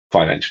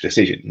financial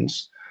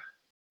decisions,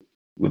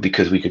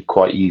 because we could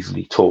quite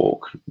easily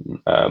talk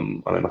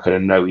on a kind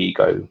of no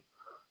ego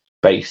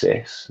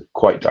basis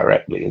quite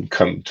directly and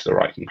come to the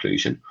right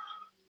conclusion.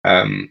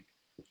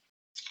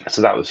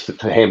 So that was,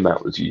 for him,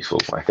 that was useful,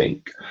 I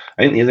think.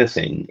 I think the other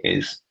thing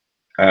is,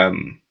 I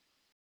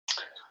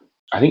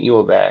think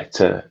you're there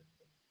to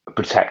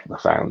protect the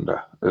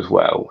founder as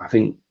well. I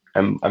think,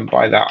 and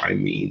by that I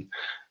mean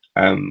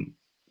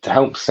to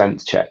help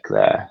sense check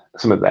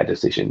some of their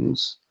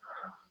decisions,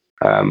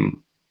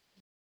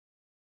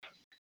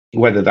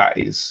 whether that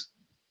is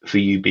for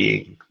you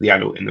being the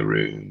adult in the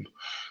room,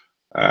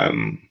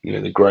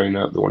 the grown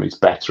up, the one who's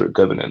better at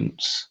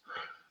governance,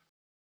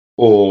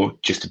 or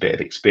just a bit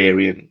of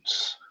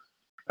experience,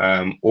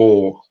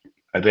 or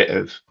a bit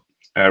of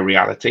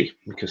reality,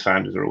 because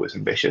founders are always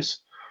ambitious.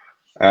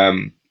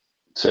 So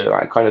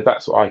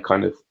that's what I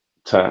kind of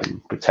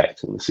term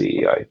protecting the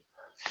CEO.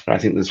 And I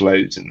think there's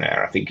loads in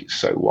there. I think it's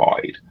so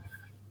wide,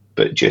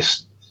 but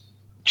just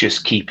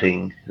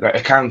keeping,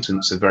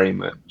 accountants are very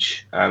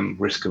much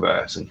risk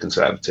averse and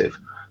conservative.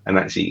 And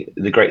actually,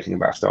 the great thing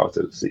about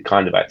startups, it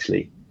kind of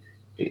actually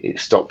it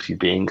stops you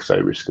being so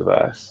risk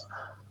averse,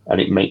 and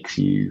it makes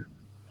you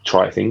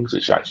try things,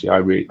 which actually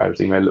I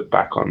think I look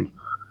back on.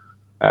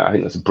 I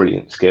think that's a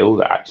brilliant skill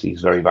that actually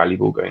is very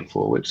valuable going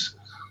forwards.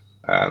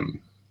 But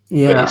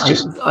it's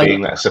just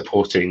being that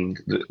supporting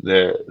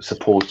the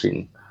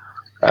supporting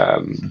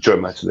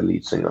drummer to the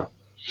lead singer.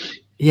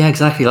 Yeah,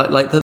 exactly.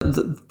 Like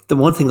the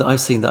one thing that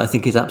I've seen that I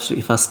think is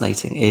absolutely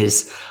fascinating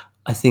is,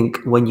 I think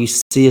when you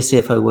see a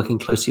CFO working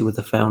closely with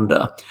the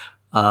founder,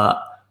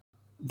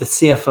 the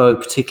CFO,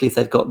 particularly if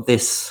they've got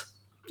this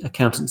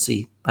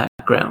accountancy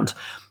background,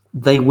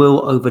 they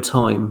will over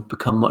time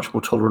become much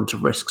more tolerant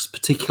of risks,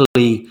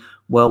 particularly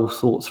well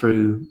thought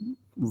through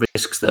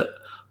risks that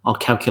are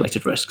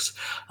calculated risks.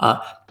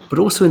 But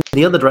also in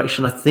the other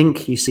direction, I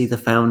think you see the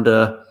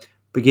founder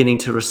beginning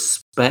to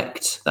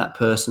respect that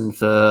person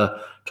for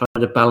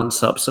trying to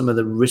balance up some of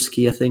the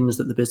riskier things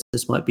that the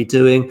business might be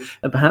doing,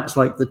 and perhaps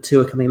like the two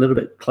are coming a little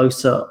bit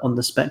closer on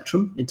the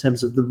spectrum in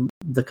terms of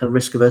the kind of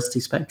risk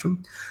aversity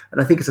spectrum. And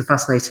I think it's a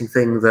fascinating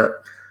thing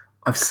that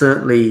I've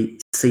certainly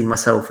seen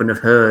myself and have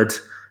heard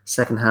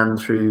secondhand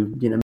through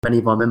many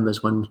of our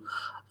members when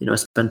I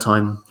spend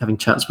time having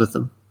chats with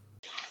them.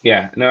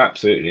 Yeah, no,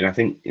 absolutely. And I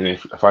think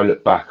if I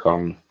look back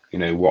on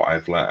what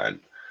I've learned,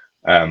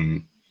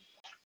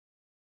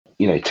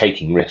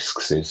 taking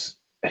risks is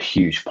a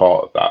huge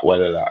part of that,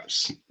 whether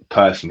that's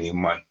personally in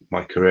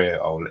my career,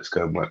 oh, let's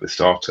go and work with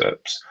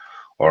startups,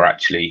 or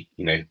actually,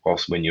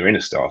 whilst when you're in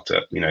a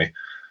startup,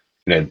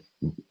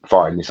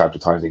 firing this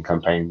advertising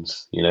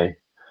campaigns,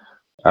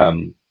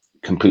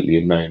 completely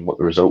unknown what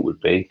the result would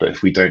be. But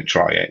if we don't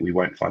try it, we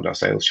won't find our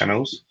sales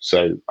channels.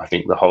 So I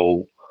think the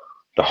whole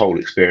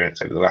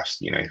experience over the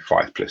last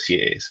 5+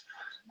 years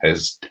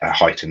has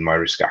heightened my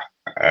risk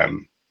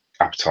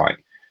appetite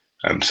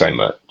so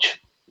much.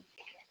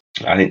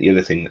 I think the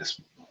other thing that's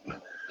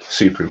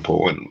super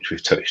important, which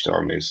we've touched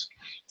on, is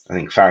I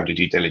think founder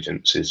due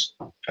diligence is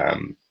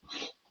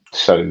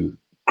so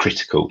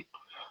critical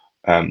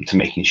to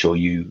making sure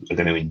you are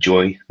going to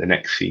enjoy the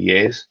next few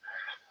years,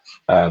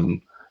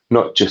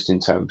 not just in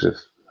terms of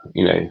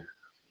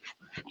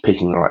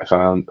picking the right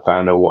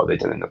founder, what they've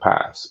done in the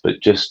past, but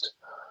just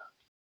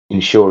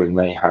ensuring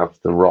they have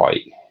the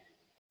right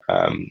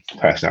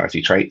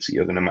personality traits that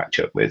you're going to match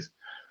up with.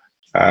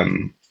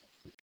 And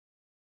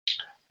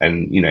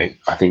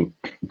I think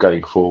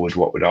going forward,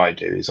 what would I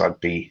do is I'd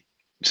be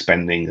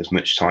spending as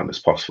much time as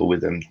possible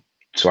with them,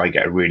 so I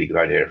get a really good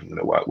idea if I'm going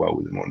to work well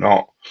with them or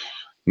not.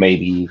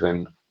 Maybe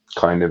even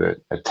kind of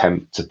a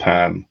temp to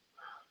perm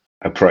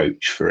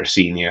approach for a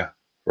senior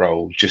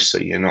role, just so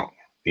you're not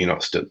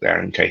stuck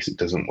there in case it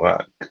doesn't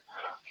work.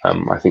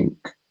 I think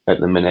at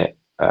the minute,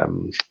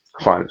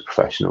 finance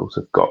professionals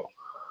have got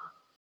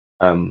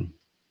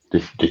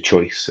the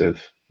choice of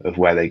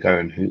where they go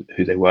and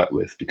who they work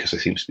with, because there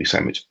seems to be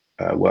so much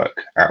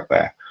work out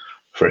there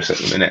for us at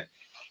the minute.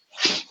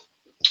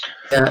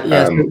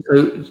 Yeah.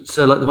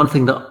 So like the one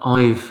thing that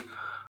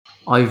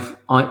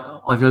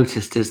I've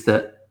noticed is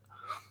that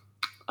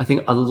I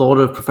think a lot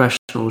of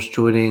professionals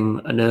joining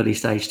an early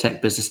stage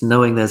tech business,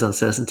 knowing there's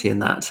uncertainty in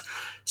that,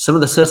 some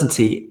of the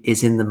certainty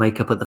is in the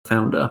makeup of the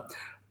founder,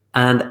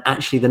 and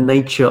actually the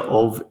nature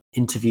of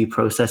interview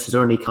processes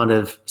or any kind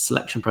of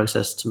selection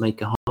process to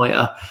make a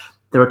hire.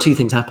 There are two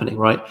things happening,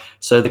 right?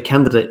 So the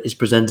candidate is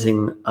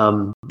presenting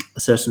a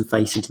certain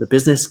face into the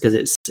business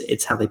because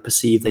it's how they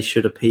perceive they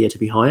should appear to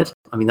be hired.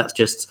 I mean, that's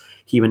just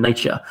human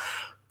nature.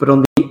 But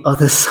on the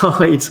other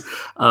side,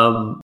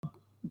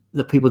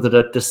 the people that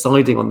are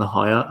deciding on the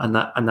hire, and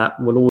that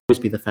will always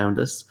be the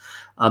founders,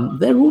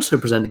 they're also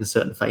presenting a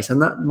certain face, and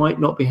that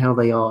might not be how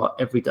they are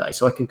every day.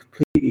 So I can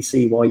completely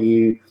see why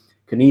you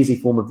can easily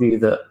form a view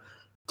that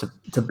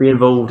to be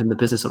involved in the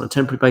business on a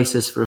temporary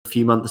basis for a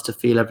few months to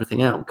feel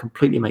everything out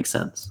completely makes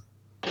sense.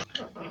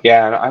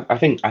 Yeah, I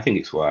think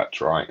it's worked,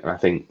 right? And I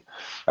think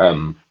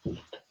on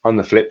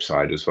the flip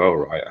side as well,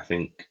 right? I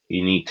think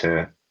you need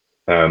to.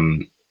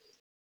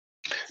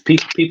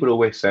 People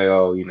always say,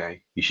 "Oh,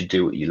 you should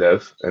do what you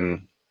love,"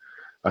 and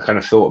I kind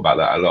of thought about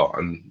that a lot,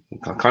 and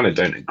I kind of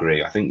don't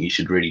agree. I think you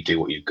should really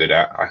do what you're good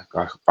at.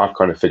 I've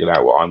kind of figured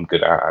out what I'm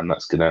good at, and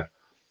that's gonna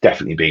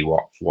definitely be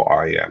what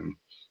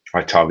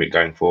I target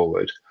going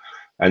forward.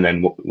 And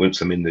then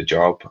once I'm in the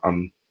job,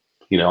 I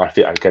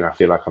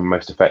feel like I'm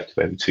most effective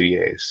every 2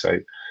 years. So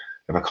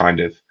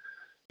if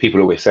people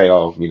always say,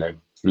 "Oh,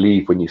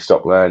 leave when you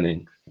stop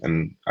learning,"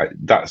 and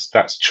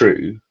that's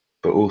true.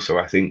 But also,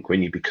 I think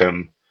when you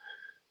become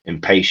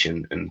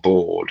impatient and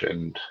bored,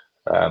 and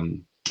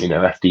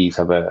FDs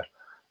have a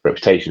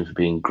reputation for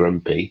being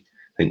grumpy.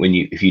 I think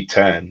if you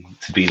turn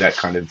to be that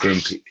kind of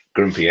grumpy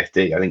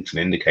FD, I think it's an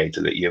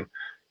indicator that you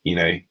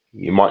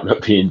might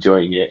not be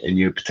enjoying it, and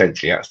you're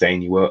potentially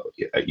outstaying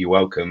your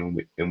welcome.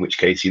 In which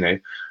case,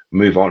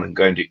 move on and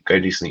go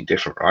do something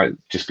different, right?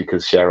 Just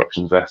because share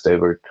options vest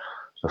over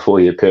a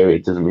 4-year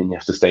period doesn't mean you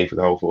have to stay for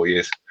the whole 4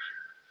 years.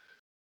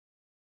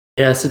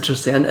 Yeah, it's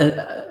interesting.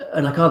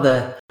 And like, are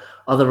there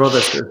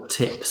other sort of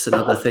tips and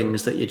other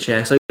things that you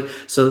share?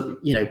 So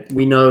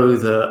we know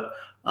that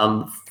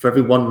for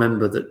every one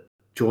member that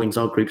joins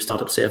our group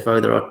Startup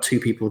CFO, there are 2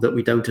 people that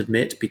we don't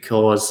admit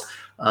because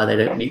they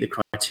don't meet the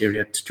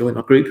criteria to join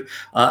our group.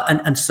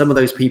 And some of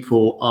those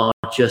people are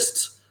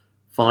just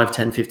 5,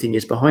 10, 15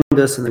 years behind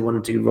us, and they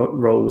want to do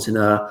roles in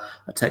a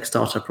tech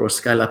startup or a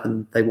scale up,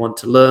 and they want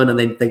to learn, and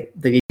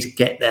they need to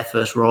get their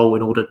first role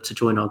in order to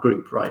join our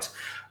group, right?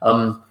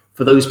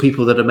 For those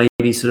people that are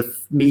maybe sort of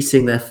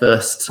meeting their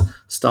first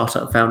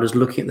startup founders,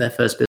 looking at their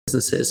first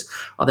businesses,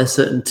 are there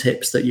certain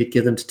tips that you'd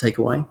give them to take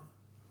away?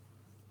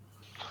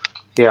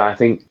 Yeah, I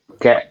think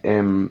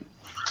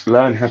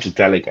learn how to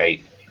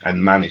delegate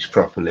and manage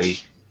properly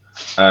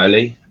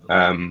early.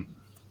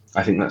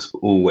 I think that's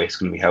always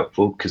going to be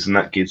helpful, because then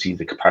that gives you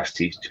the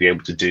capacity to be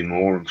able to do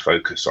more and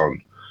focus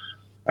on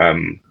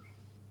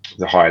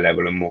the higher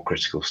level and more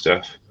critical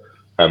stuff.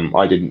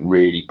 I didn't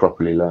really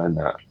properly learn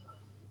that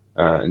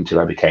until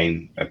I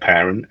became a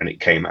parent, and it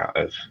came out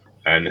of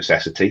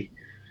necessity.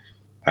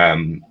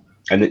 And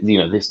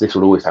this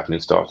will always happen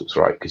in startups,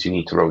 right? Because you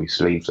need to roll your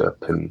sleeves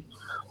up, and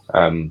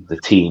the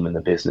team and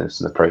the business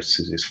and the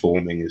processes is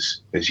forming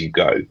as you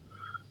go.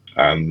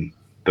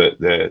 But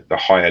the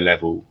higher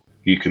level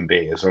you can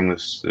be, as long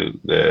as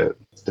the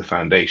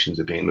foundations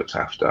are being looked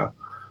after,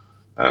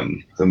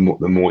 the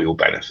more you'll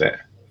benefit.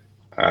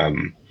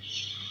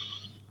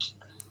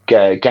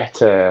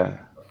 Get a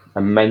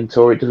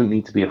mentor. It doesn't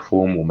need to be a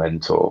formal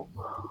mentor,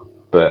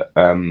 but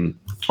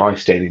I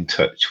stayed in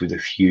touch with a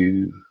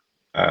few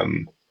of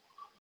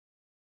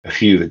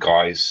the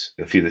guys,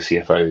 a few of the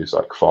CFOs,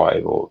 like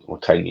 5 or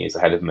 10 years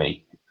ahead of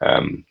me,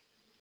 over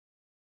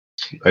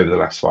the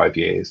last 5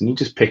 years, and you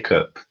just pick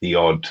up the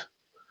odd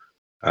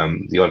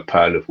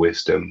pearl of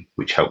wisdom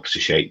which helps to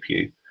shape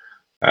you.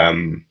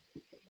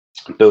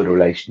 Build a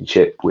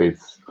relationship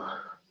with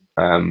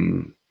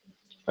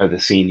other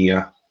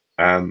senior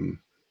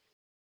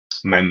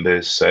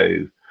members,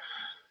 so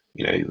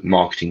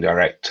marketing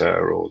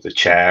director or the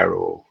chair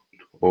or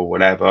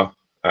whatever,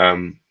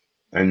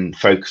 and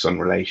focus on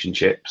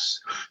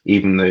relationships,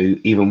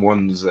 even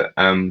ones that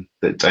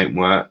don't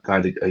work. I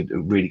had a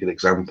really good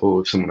example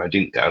of someone I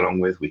didn't get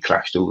along with. We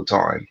clashed all the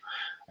time,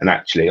 and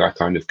actually I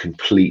kind of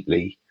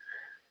completely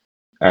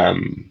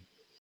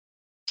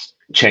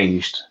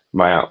changed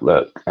my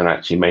outlook and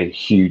actually made a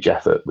huge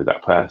effort with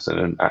that person,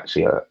 and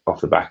actually off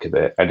the back of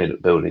it ended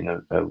up building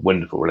a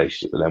wonderful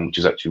relationship with them, which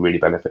has actually really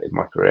benefited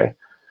my career.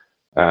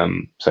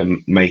 So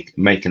make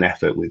an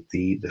effort with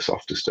the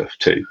softer stuff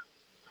too.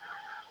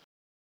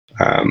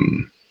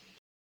 I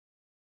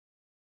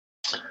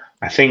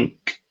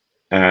think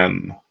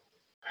to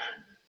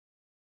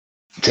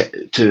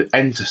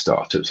enter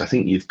startups, I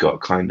think you've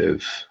got I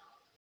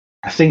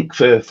think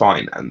for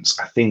finance,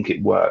 I think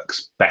it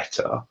works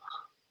better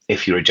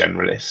if you're a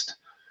generalist.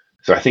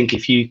 So I think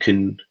if you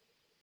can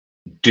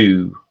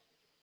do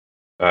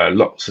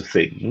lots of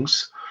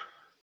things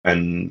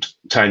and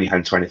turn your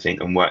hand to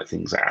anything and work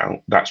things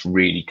out, that's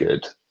really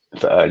good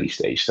for early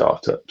stage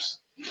startups.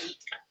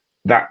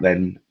 That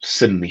then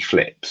suddenly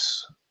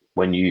flips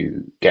when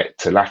you get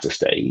to latter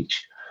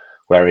stage,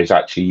 whereas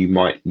actually you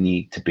might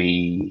need to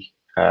be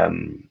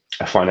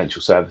a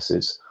financial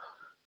services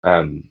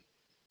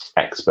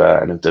expert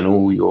and have done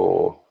all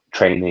your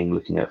training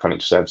looking at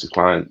financial services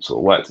clients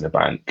or worked in a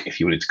bank if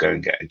you wanted to go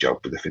and get a job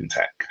with a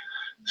fintech.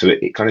 So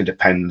it kind of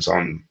depends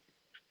on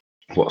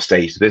what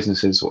stage the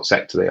business is, what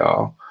sector they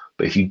are.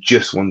 But if you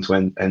just want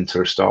to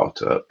enter a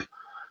startup,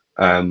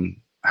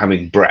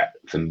 having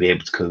breadth and be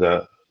able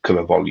to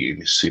cover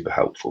volume is super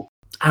helpful.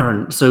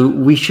 Aaron, so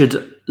we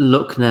should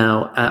look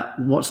now at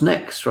what's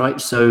next, right?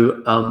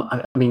 So,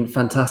 I mean,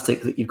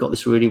 fantastic that you've got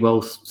this really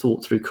well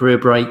thought through career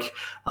break.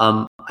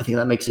 I think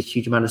that makes a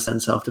huge amount of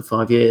sense after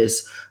 5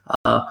 years.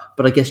 But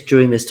I guess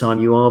during this time,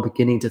 you are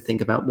beginning to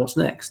think about what's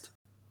next.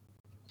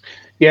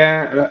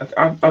 Yeah,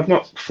 I've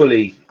not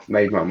fully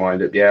made my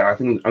mind up yet. I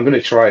think I'm going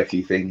to try a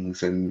few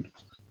things and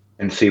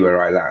see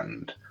where I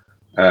land.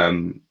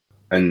 And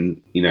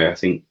I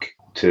think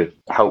to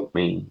help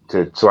me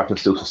so I can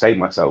still sustain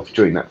myself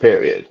during that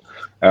period,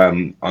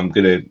 I'm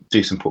going to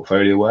do some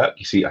portfolio work.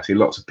 I see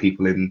lots of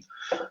people in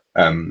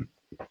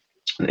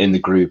the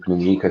group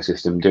and in the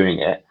ecosystem doing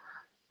it,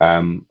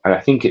 and I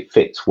think it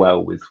fits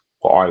well with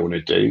what I want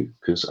to do,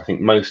 because I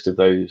think most of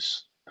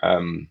those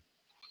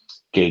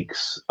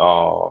gigs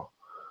are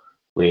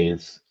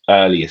with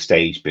earlier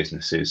stage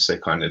businesses, so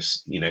kind of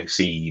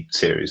seed,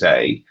 Series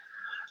A.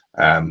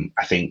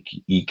 I think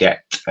you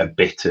get a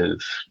bit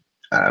of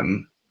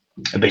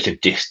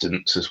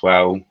distance as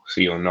well,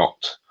 so you're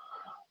not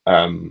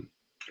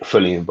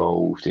fully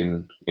involved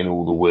in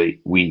all the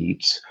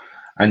weeds,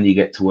 and you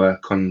get to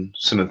work on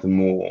some of the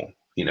more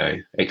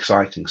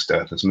exciting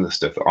stuff and some of the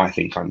stuff that I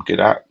think I'm good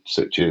at,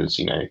 such as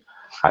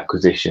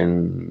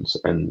acquisitions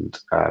and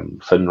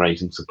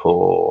fundraising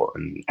support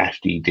and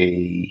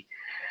FDD.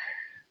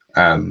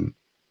 And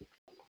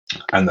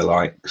the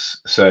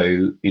likes.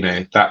 So I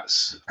think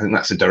that's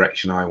the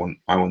direction I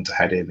want to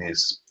head in,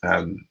 is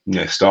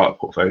start a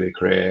portfolio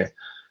career,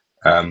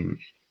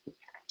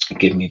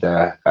 give me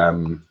the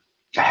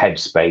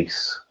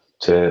headspace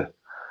to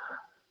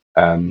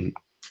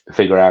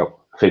figure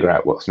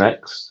out what's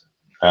next.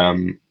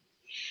 And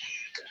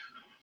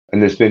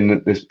there's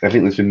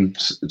been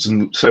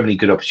so many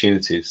good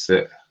opportunities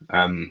that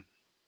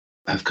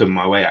have come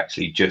my way,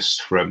 actually,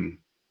 just from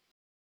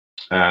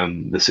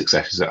the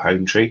successes at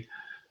Hometree.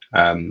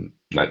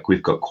 Like,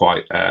 we've got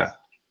quite a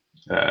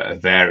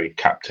varied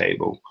cap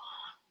table,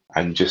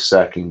 and just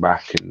circling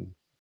back and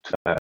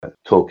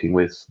talking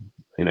with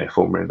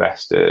former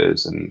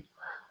investors and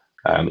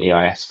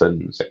EIS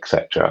funds,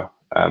 etc.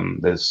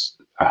 There's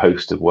a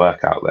host of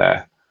work out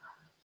there,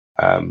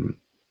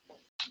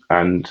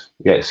 and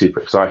yeah, it's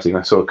super exciting.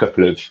 I saw a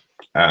couple of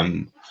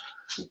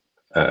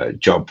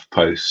job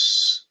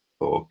posts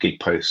or gig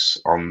posts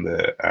on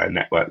the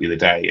network the other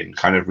day, and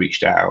kind of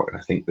reached out, and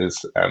I think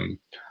there's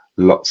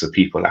lots of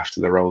people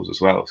after the roles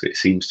as well. So it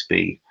seems to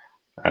be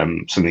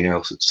something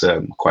else that's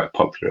quite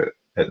popular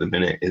at the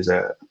minute is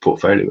a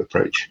portfolio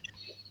approach.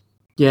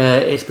 Yeah,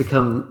 it's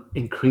become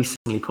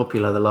increasingly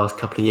popular the last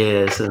couple of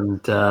years,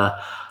 and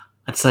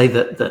I'd say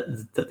that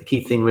the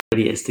key thing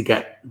really is to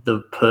get the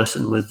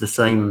person with the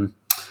same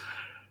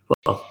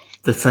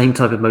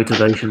type of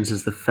motivations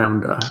as the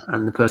founder,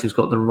 and the person who's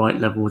got the right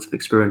levels of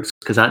experience.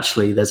 Because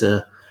actually, there's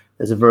a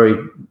very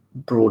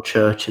broad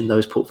church in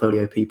those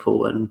portfolio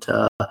people, and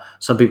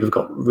some people have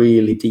got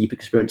really deep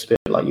experience, a bit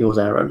like yours,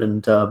 Aaron,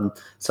 and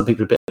some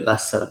people a bit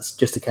less. So it's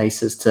just a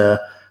case as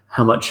to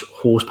how much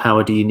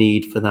horsepower do you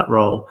need for that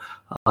role.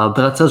 But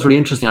that sounds really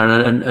interesting,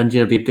 Aaron, and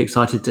be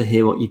excited to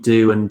hear what you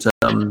do and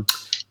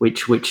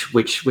which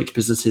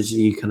businesses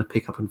you kind of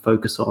pick up and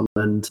focus on.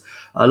 And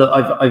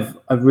look,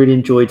 I've really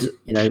enjoyed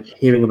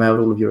hearing about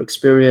all of your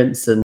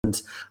experience and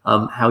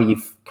how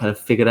you've kind of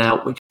figured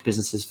out which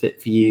businesses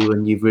fit for you,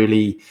 and you've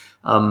really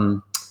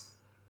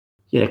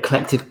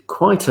collected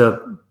quite a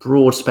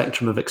broad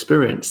spectrum of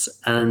experience,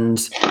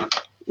 and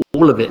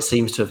all of it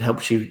seems to have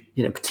helped you,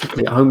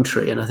 particularly at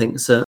Hometree, and I think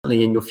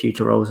certainly in your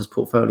future roles as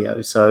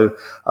portfolio. So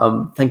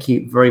thank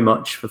you very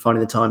much for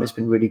finding the time. It's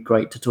been really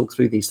great to talk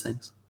through these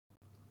things.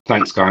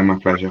 Thanks, Guy. My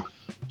pleasure.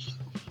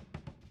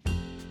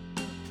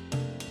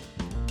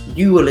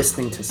 You were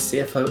listening to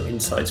CFO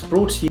Insights,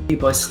 brought to you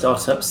by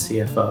Startup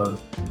CFO.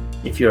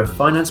 If you're a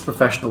finance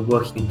professional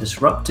working in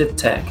disruptive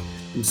tech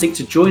and seek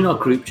to join our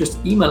group, just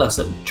email us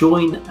at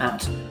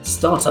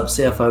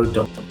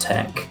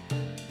join@startupcfo.tech.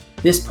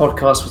 This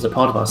podcast was a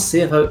part of our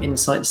CFO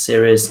Insights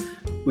series.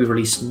 We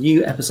release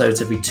new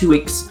episodes every 2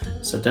 weeks,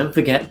 so don't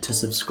forget to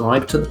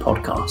subscribe to the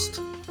podcast.